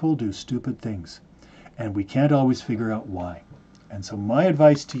 People do stupid things, and we can't always figure out why. And so my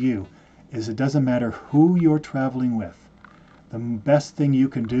advice to you is it doesn't matter who you're traveling with. The best thing you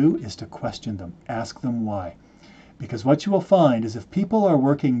can do is to question them, ask them why. Because what you will find is if people are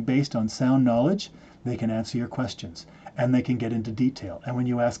working based on sound knowledge, they can answer your questions and they can get into detail. And when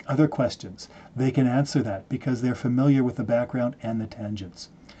you ask other questions, they can answer that because they're familiar with the background and the tangents.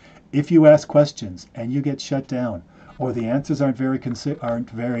 If you ask questions and you get shut down, or the answers aren't very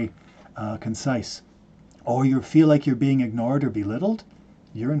concise, or you feel like you're being ignored or belittled,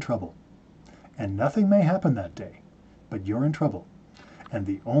 you're in trouble. And nothing may happen that day, but you're in trouble. And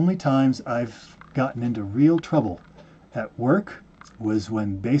the only times I've gotten into real trouble at work was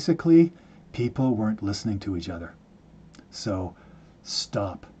when basically people weren't listening to each other. So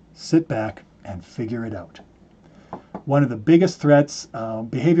stop, sit back, and figure it out. One of the biggest threats,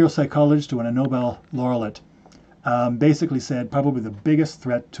 behavioral psychologist who won a Nobel laureate, basically said probably the biggest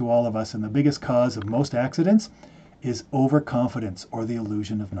threat to all of us and the biggest cause of most accidents is overconfidence or the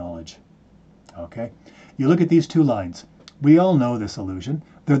illusion of knowledge. Okay? You look at these two lines. We all know this illusion.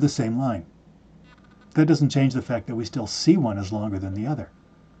 They're the same line. That doesn't change the fact that we still see one as longer than the other.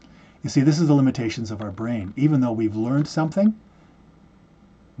 You see, this is the limitations of our brain. Even though we've learned something,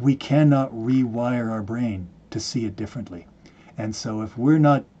 we cannot rewire our brain to see it differently. And so if we're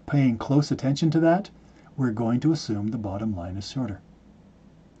not paying close attention to that, we're going to assume the bottom line is shorter.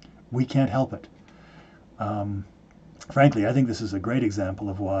 We can't help it. Frankly, I think this is a great example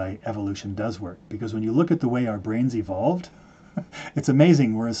of why evolution does work. Because when you look at the way our brains evolved, it's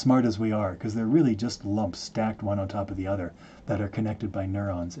amazing we're as smart as we are, because they're really just lumps stacked one on top of the other that are connected by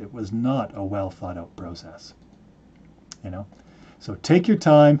neurons. It was not a well thought out process. You know? So take your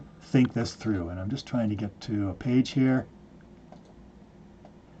time, think this through. And I'm just trying to get to a page here.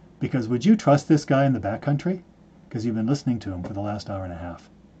 Because would you trust this guy in the backcountry? Because you've been listening to him for the last hour and a half.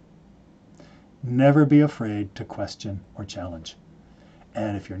 Never be afraid to question or challenge.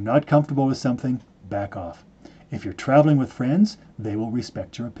 And if you're not comfortable with something, back off. If you're traveling with friends, they will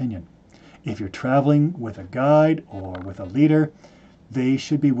respect your opinion. If you're traveling with a guide or with a leader, they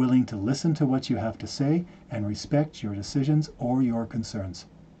should be willing to listen to what you have to say and respect your decisions or your concerns.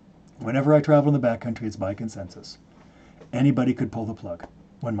 Whenever I travel in the backcountry, it's by consensus. Anybody could pull the plug.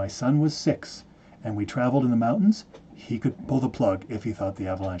 When my son was 6 and we traveled in the mountains, he could pull the plug if he thought the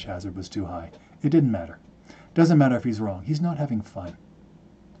avalanche hazard was too high. It didn't matter. Doesn't matter if he's wrong. He's not having fun.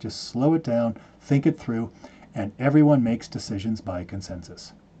 Just slow it down, think it through, and everyone makes decisions by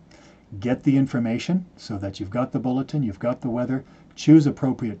consensus. Get the information so that you've got the bulletin, you've got the weather, choose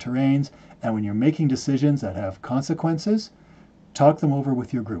appropriate terrains, and when you're making decisions that have consequences, talk them over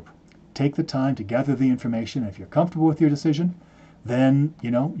with your group. Take the time to gather the information. If you're comfortable with your decision, then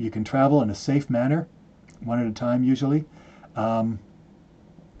you can travel in a safe manner, one at a time usually,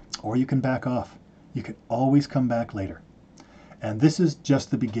 or you can back off. You can always come back later. And this is just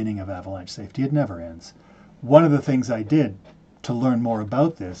the beginning of avalanche safety. It never ends. One of the things I did to learn more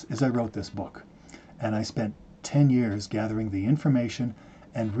about this is I wrote this book. And I spent 10 years gathering the information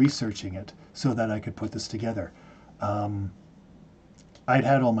and researching it so that I could put this together. I'd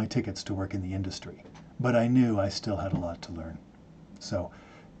had all my tickets to work in the industry, but I knew I still had a lot to learn. So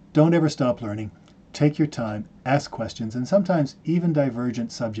don't ever stop learning. Take your time, ask questions, and sometimes even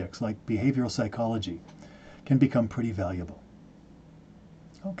divergent subjects like behavioral psychology can become pretty valuable.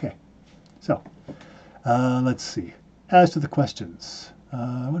 Okay, so let's see. As to the questions,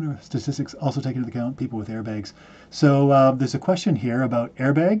 I wonder if statistics also take into account people with airbags. So there's a question here about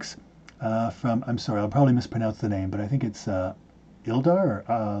airbags from, I'm sorry, I'll probably mispronounce the name, but I think it's Ildar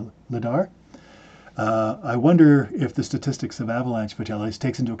or Lidar. I wonder if the statistics of avalanche fatalities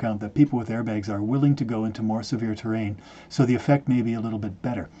takes into account that people with airbags are willing to go into more severe terrain, so the effect may be a little bit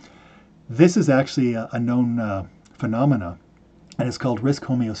better. This is actually a known phenomena, and it's called risk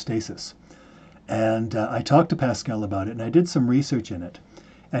homeostasis. And I talked to Pascal about it, and I did some research in it.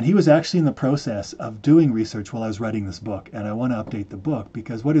 And he was actually in the process of doing research while I was writing this book, and I want to update the book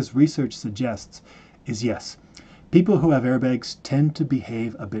because what his research suggests is yes, people who have airbags tend to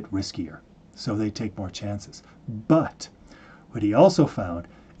behave a bit riskier, so they take more chances. But what he also found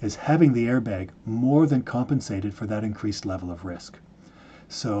is having the airbag more than compensated for that increased level of risk.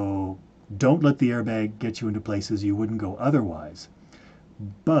 So don't let the airbag get you into places you wouldn't go otherwise.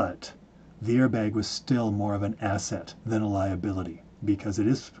 But the airbag was still more of an asset than a liability, because it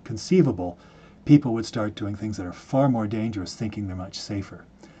is conceivable people would start doing things that are far more dangerous thinking they're much safer.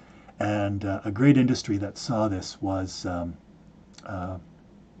 And a great industry that saw this was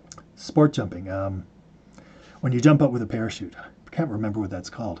sport jumping. When you jump up with a parachute. I can't remember what that's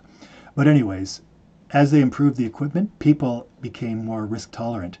called. But anyways, as they improved the equipment, people became more risk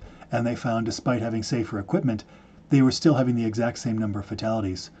tolerant, and they found despite having safer equipment, they were still having the exact same number of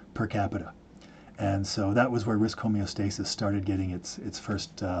fatalities per capita. And so that was where risk homeostasis started getting its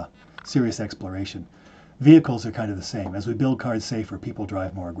first serious exploration. Vehicles are kind of the same. As we build cars safer, people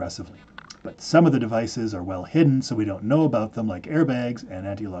drive more aggressively. But some of the devices are well hidden, so we don't know about them, like airbags and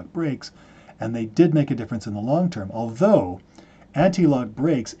anti-lock brakes, and they did make a difference in the long term, although anti-lock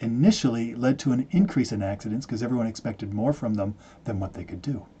brakes initially led to an increase in accidents because everyone expected more from them than what they could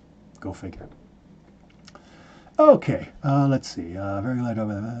do. Go figure. Okay, let's see. Very light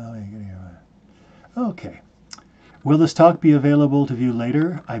over the valley. Okay. Will this talk be available to view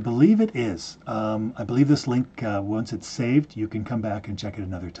later? I believe it is. I believe this link, once it's saved, you can come back and check it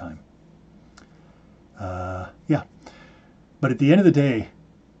another time. Yeah. But at the end of the day,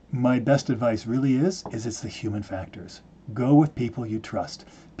 my best advice really is it's the human factors. Go with people you trust,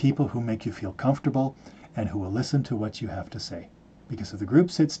 people who make you feel comfortable and who will listen to what you have to say. Because if the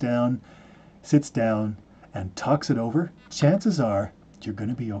group sits down and talks it over, chances are you're going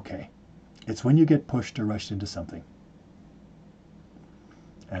to be okay. It's when you get pushed or rushed into something.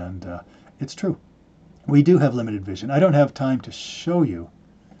 And it's true. We do have limited vision. I don't have time to show you,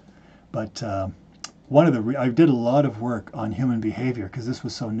 but I did a lot of work on human behavior because this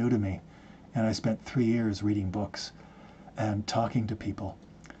was so new to me. And I spent 3 years reading books and talking to people.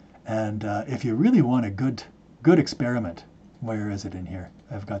 And if you really want a good experiment, where is it in here?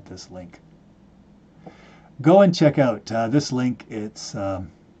 I've got this link. Go and check out this link. It's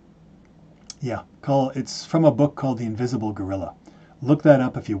it's from a book called The Invisible Gorilla. Look that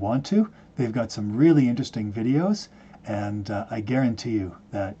up if you want to. They've got some really interesting videos, and I guarantee you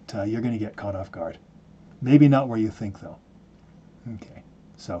that you're going to get caught off guard. Maybe not where you think, though. Okay,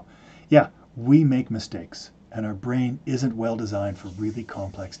 so yeah, we make mistakes, and our brain isn't well designed for really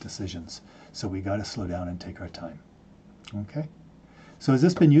complex decisions. So we got to slow down and take our time. Okay, So has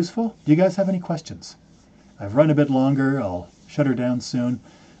this been useful? Do you guys have any questions? I've run a bit longer. I'll shut her down soon,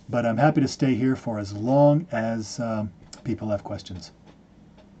 but I'm happy to stay here for as long as people have questions.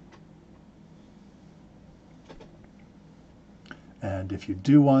 And if you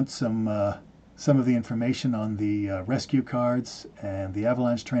do want some of the information on the rescue cards and the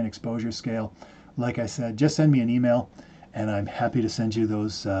avalanche terrain exposure scale, like I said, just send me an email and I'm happy to send you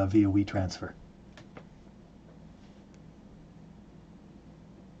those via WeTransfer.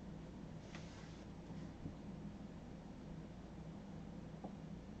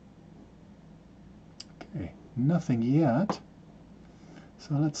 Okay, nothing yet.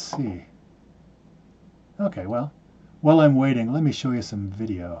 So let's see. Okay, well, while I'm waiting, let me show you some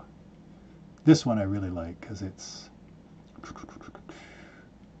video. This one I really like because it's...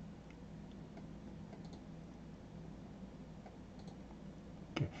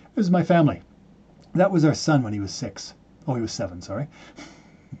 Okay, this is my family. That was our son when he was 6. Oh, he was 7, sorry.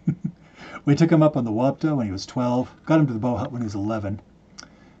 We took him up on the Wapta when he was 12, got him to the bow hut when he was 11,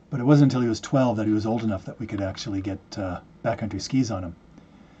 but it wasn't until he was 12 that he was old enough that we could actually get backcountry skis on him.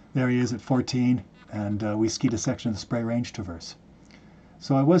 There he is at 14, and we skied a section of the Spray Range Traverse.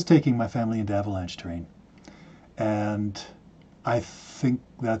 So I was taking my family into avalanche terrain, and I think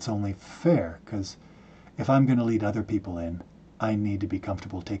that's only fair, because if I'm going to lead other people in, I need to be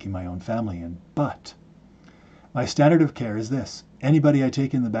comfortable taking my own family in. But my standard of care is this: anybody I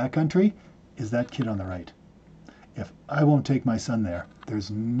take in the backcountry is that kid on the right. If I won't take my son there, there's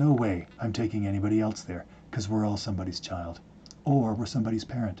no way I'm taking anybody else there, because we're all somebody's child, or we're somebody's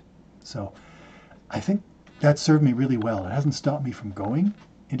parent. So I think that served me really well. It hasn't stopped me from going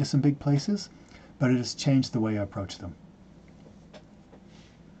into some big places, but it has changed the way I approach them.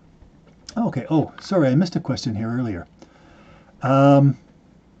 Okay, oh, sorry, I missed a question here earlier.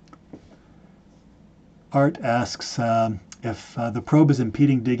 Art asks, if the probe is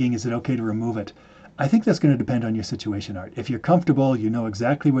impeding digging, is it okay to remove it? I think that's going to depend on your situation, Art. If you're comfortable, you know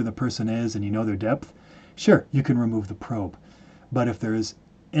exactly where the person is and you know their depth, sure, you can remove the probe. But if there is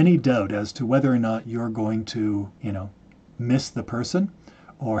any doubt as to whether or not you're going to, miss the person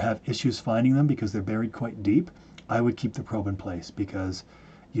or have issues finding them because they're buried quite deep, I would keep the probe in place because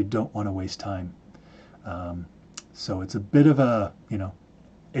you don't want to waste time. So it's a bit of a,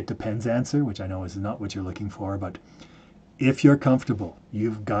 it depends answer, which I know is not what you're looking for, but if you're comfortable,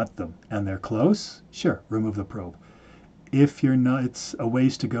 you've got them, and they're close, sure, remove the probe. If you're not, it's a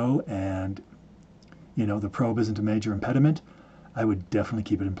ways to go and, the probe isn't a major impediment, I would definitely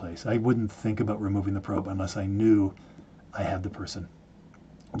keep it in place. I wouldn't think about removing the probe unless I knew I had the person.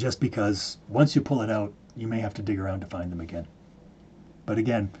 Just because once you pull it out, you may have to dig around to find them again. But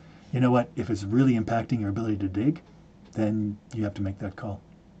again, you know what? If it's really impacting your ability to dig, then you have to make that call.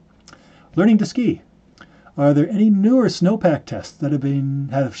 Learning to ski. Are there any newer snowpack tests that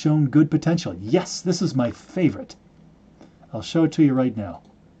have shown good potential? Yes, this is my favorite. I'll show it to you right now.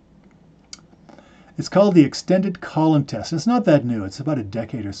 It's called the extended column test. It's not that new. It's about a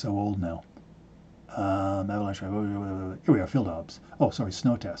decade or so old now. Avalanche, here we are, field obs. Oh, sorry,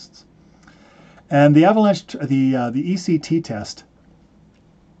 snow tests. And the avalanche, the ECT test.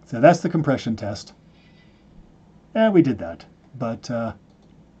 So that's the compression test. Yeah, we did that. But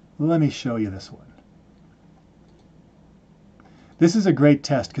let me show you this one. This is a great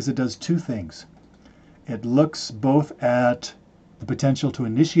test because it does two things. It looks both at the potential to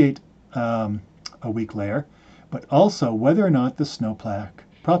initiate a weak layer, but also whether or not the snowpack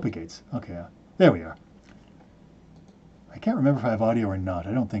propagates. Okay, there we are. I can't remember if I have audio or not.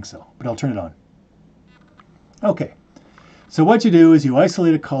 I don't think so, but I'll turn it on. Okay, so what you do is you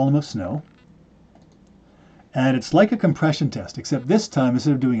isolate a column of snow, and it's like a compression test, except this time,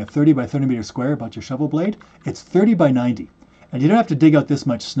 instead of doing a 30 by 30 meter square about your shovel blade, it's 30 by 90. And you don't have to dig out this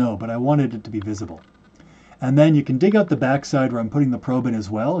much snow, but I wanted it to be visible. And then you can dig out the backside where I'm putting the probe in as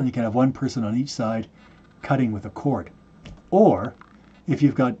well, and you can have one person on each side cutting with a cord. Or, if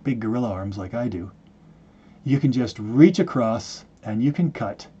you've got big gorilla arms like I do, you can just reach across and you can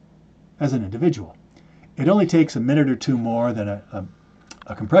cut as an individual. It only takes a minute or two more than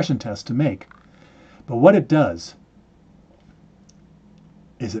a compression test to make. But what it does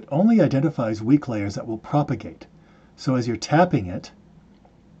is it only identifies weak layers that will propagate. So as you're tapping it,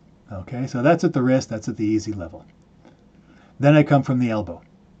 okay, so that's at the wrist, that's at the easy level. Then I come from the elbow.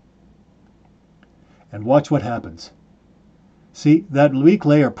 And watch what happens. See, that weak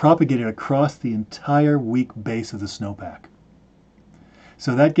layer propagated across the entire weak base of the snowpack.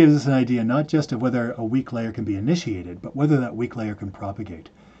 So that gives us an idea not just of whether a weak layer can be initiated, but whether that weak layer can propagate.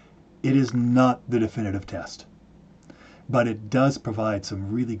 It is not the definitive test, but it does provide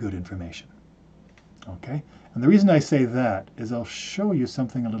some really good information. Okay, And the reason I say that is I'll show you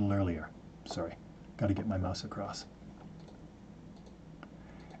something a little earlier. Sorry, got to get my mouse across.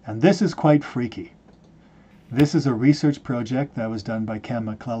 And this is quite freaky. This is a research project that was done by Cam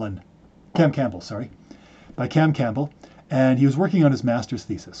Campbell, by Cam Campbell, and he was working on his master's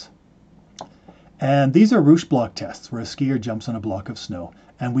thesis. And these are Roosh block tests where a skier jumps on a block of snow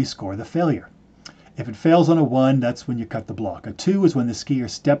and we score the failure. If it fails on a 1, that's when you cut the block. A 2 is when the skier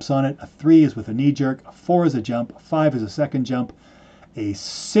steps on it. A 3 is with a knee jerk. A 4 is a jump. A 5 is a second jump. A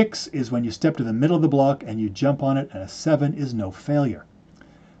 6 is when you step to the middle of the block and you jump on it. And a 7 is no failure.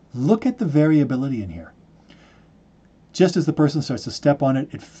 Look at the variability in here. Just as the person starts to step on it,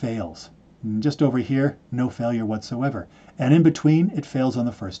 it fails. And just over here, no failure whatsoever. And in between, it fails on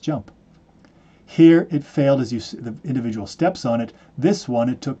the first jump. Here, it failed as the individual steps on it. This one,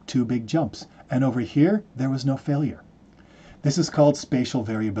 it took 2 big jumps. And over here, there was no failure. This is called spatial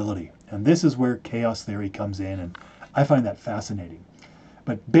variability. And this is where chaos theory comes in. And I find that fascinating.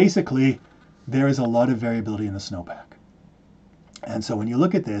 But basically, there is a lot of variability in the snowpack. And so when you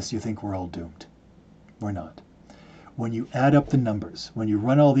look at this, you think we're all doomed. We're not. When you add up the numbers, when you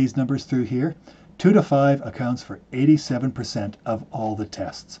run all these numbers through here, 2 to 5 accounts for 87% of all the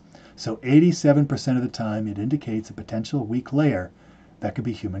tests. So 87% of the time, it indicates a potential weak layer that could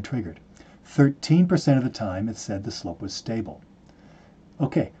be human triggered. 13% of the time, it said the slope was stable.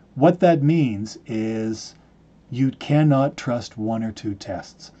 Okay, what that means is you cannot trust 1 or 2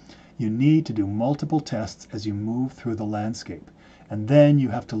 tests. You need to do multiple tests as you move through the landscape. And then you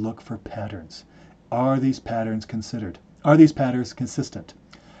have to look for patterns. Are these patterns considered? Are these patterns consistent?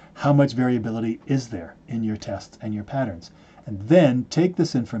 How much variability is there in your tests and your patterns? And then take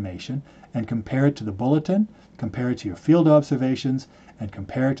this information and compare it to the bulletin, compare it to your field observations, and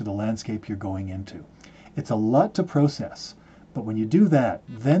compare it to the landscape you're going into. It's a lot to process, but when you do that,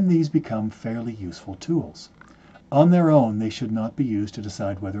 then these become fairly useful tools. On their own, they should not be used to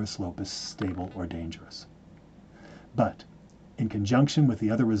decide whether a slope is stable or dangerous. But in conjunction with the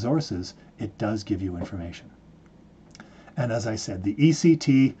other resources, it does give you information. And as I said, the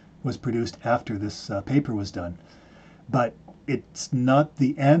ECT was produced after this paper was done. But it's not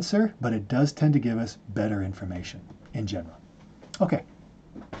the answer, but it does tend to give us better information in general. Okay.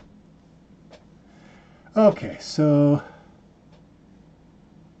 Okay, so...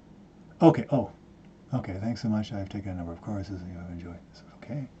 Okay, okay, thanks so much. I've taken a number of courses and you have enjoyed this.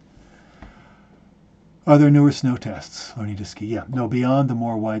 Okay. Are there newer snow tests learning to ski? Yeah, no, beyond the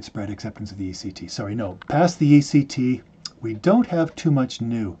more widespread acceptance of the ECT. Sorry, no, past the ECT, we don't have too much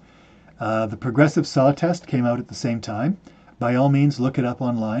new. The progressive saw test came out at the same time. By all means, look it up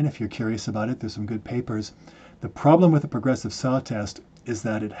online if you're curious about it. There's some good papers. The problem with the progressive saw test is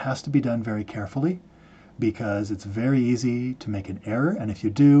that it has to be done very carefully because it's very easy to make an error, and if you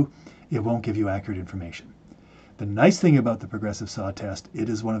do, it won't give you accurate information. The nice thing about the progressive saw test, it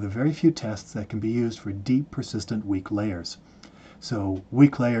is one of the very few tests that can be used for deep, persistent, weak layers. So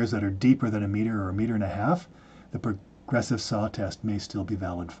weak layers that are deeper than 1 meter or 1.5 meters, the progressive saw test may still be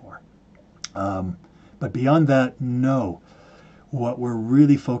valid for. But beyond that, no. What we're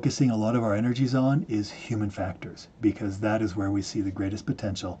really focusing a lot of our energies on is human factors, because that is where we see the greatest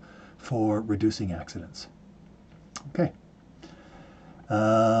potential for reducing accidents. Okay.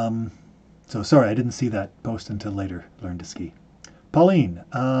 So sorry, I didn't see that post until later, Learn to Ski. Pauline,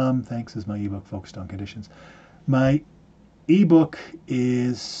 thanks, is my ebook focused on conditions. My ebook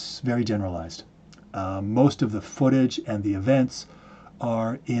is very generalized. Most of the footage and the events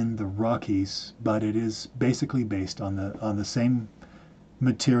are in the Rockies, but it is basically based on the same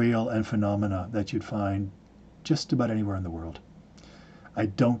material and phenomena that you'd find just about anywhere in the world. I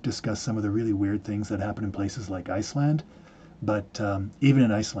don't discuss some of the really weird things that happen in places like Iceland, but even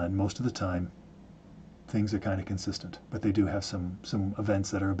in Iceland, most of the time, things are kind of consistent. But they do have some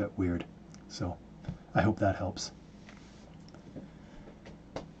events that are a bit weird. So I hope that helps.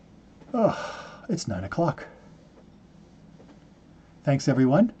 Oh, it's 9 o'clock. Thanks,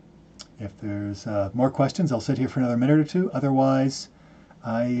 everyone. If there's more questions, I'll sit here for another minute or two. Otherwise,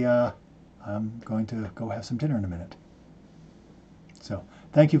 I'm going to go have some dinner in a minute. So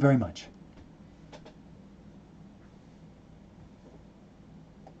thank you very much.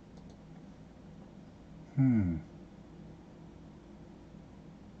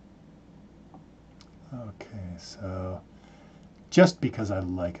 Okay, so just because I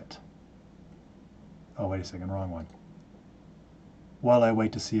like it. Oh, wait a second, wrong one. While I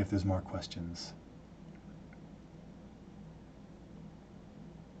wait to see if there's more questions.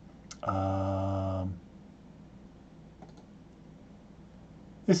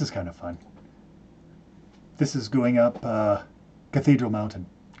 This is kind of fun. This is going up Cathedral Mountain.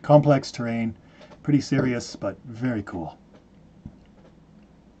 Complex terrain, Pretty serious, but very cool.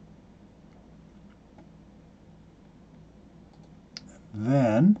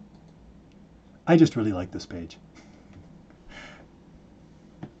 Then, I just really like this page.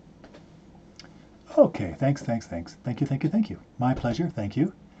 Okay, thanks. Thank you. My pleasure, thank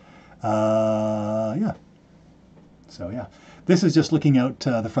you. Yeah. So yeah, this is just looking out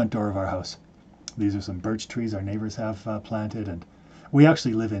the front door of our house. These are some birch trees our neighbors have planted, and we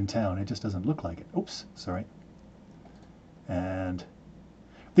actually live in town. It just doesn't look like it. Oops, sorry. And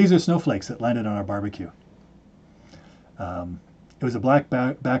these are snowflakes that landed on our barbecue. It was a black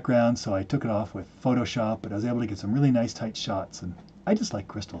background, so I took it off with Photoshop, but I was able to get some really nice tight shots, and I just like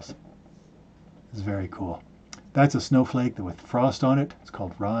crystals. It's very cool. That's a snowflake with frost on it. It's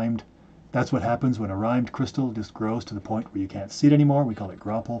called rimed. That's what happens when a rimed crystal just grows to the point where you can't see it anymore. We call it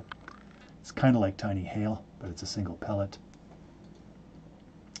grapple. It's kind of like tiny hail, but it's a single pellet.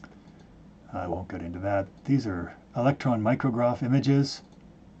 I won't get into that. These are electron micrograph images.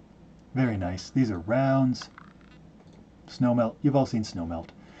 Very nice. These are rounds. Snowmelt. You've all seen snowmelt.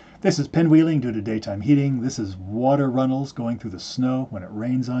 This is pinwheeling due to daytime heating. This is water runnels going through the snow when it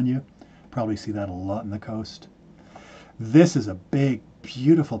rains on you. Probably see that a lot in the coast. This is a big,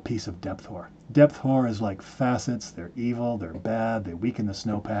 beautiful piece of depth hoar. Depth hoar is like facets. They're evil, they're bad, they weaken the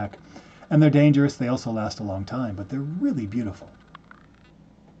snowpack, and they're dangerous. They also last a long time, but they're really beautiful.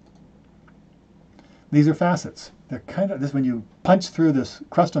 These are facets. They're kind of, this when you punch through this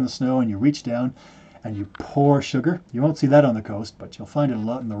crust on the snow and you reach down and you pour sugar. You won't see that on the coast, but you'll find it a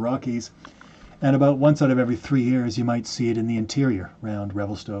lot in the Rockies. And about once out of every 3 years, you might see it in the interior, around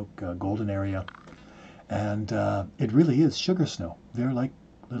Revelstoke, Golden area. And it really is sugar snow. They're like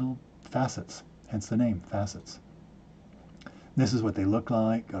little facets, hence the name, facets. This is what they look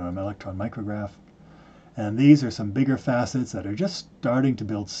like on an electron micrograph. And these are some bigger facets that are just starting to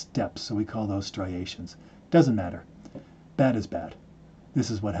build steps, so we call those striations. Doesn't matter. Bad is bad. This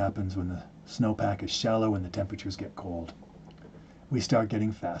is what happens when the snowpack is shallow and the temperatures get cold. We start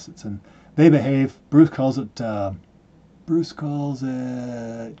getting facets, and they behave. Bruce calls it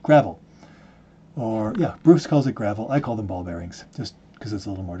gravel. Or, yeah, Bruce calls it gravel. I call them ball bearings, just because it's a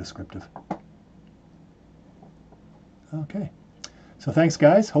little more descriptive. Okay. So thanks,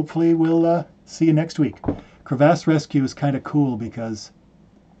 guys. Hopefully we'll see you next week. Crevasse rescue is kind of cool because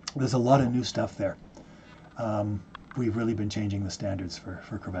there's a lot of new stuff there. We've really been changing the standards for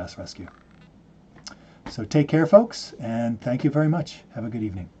crevasse rescue. So take care, folks, and thank you very much. Have a good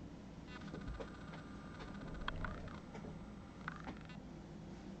evening.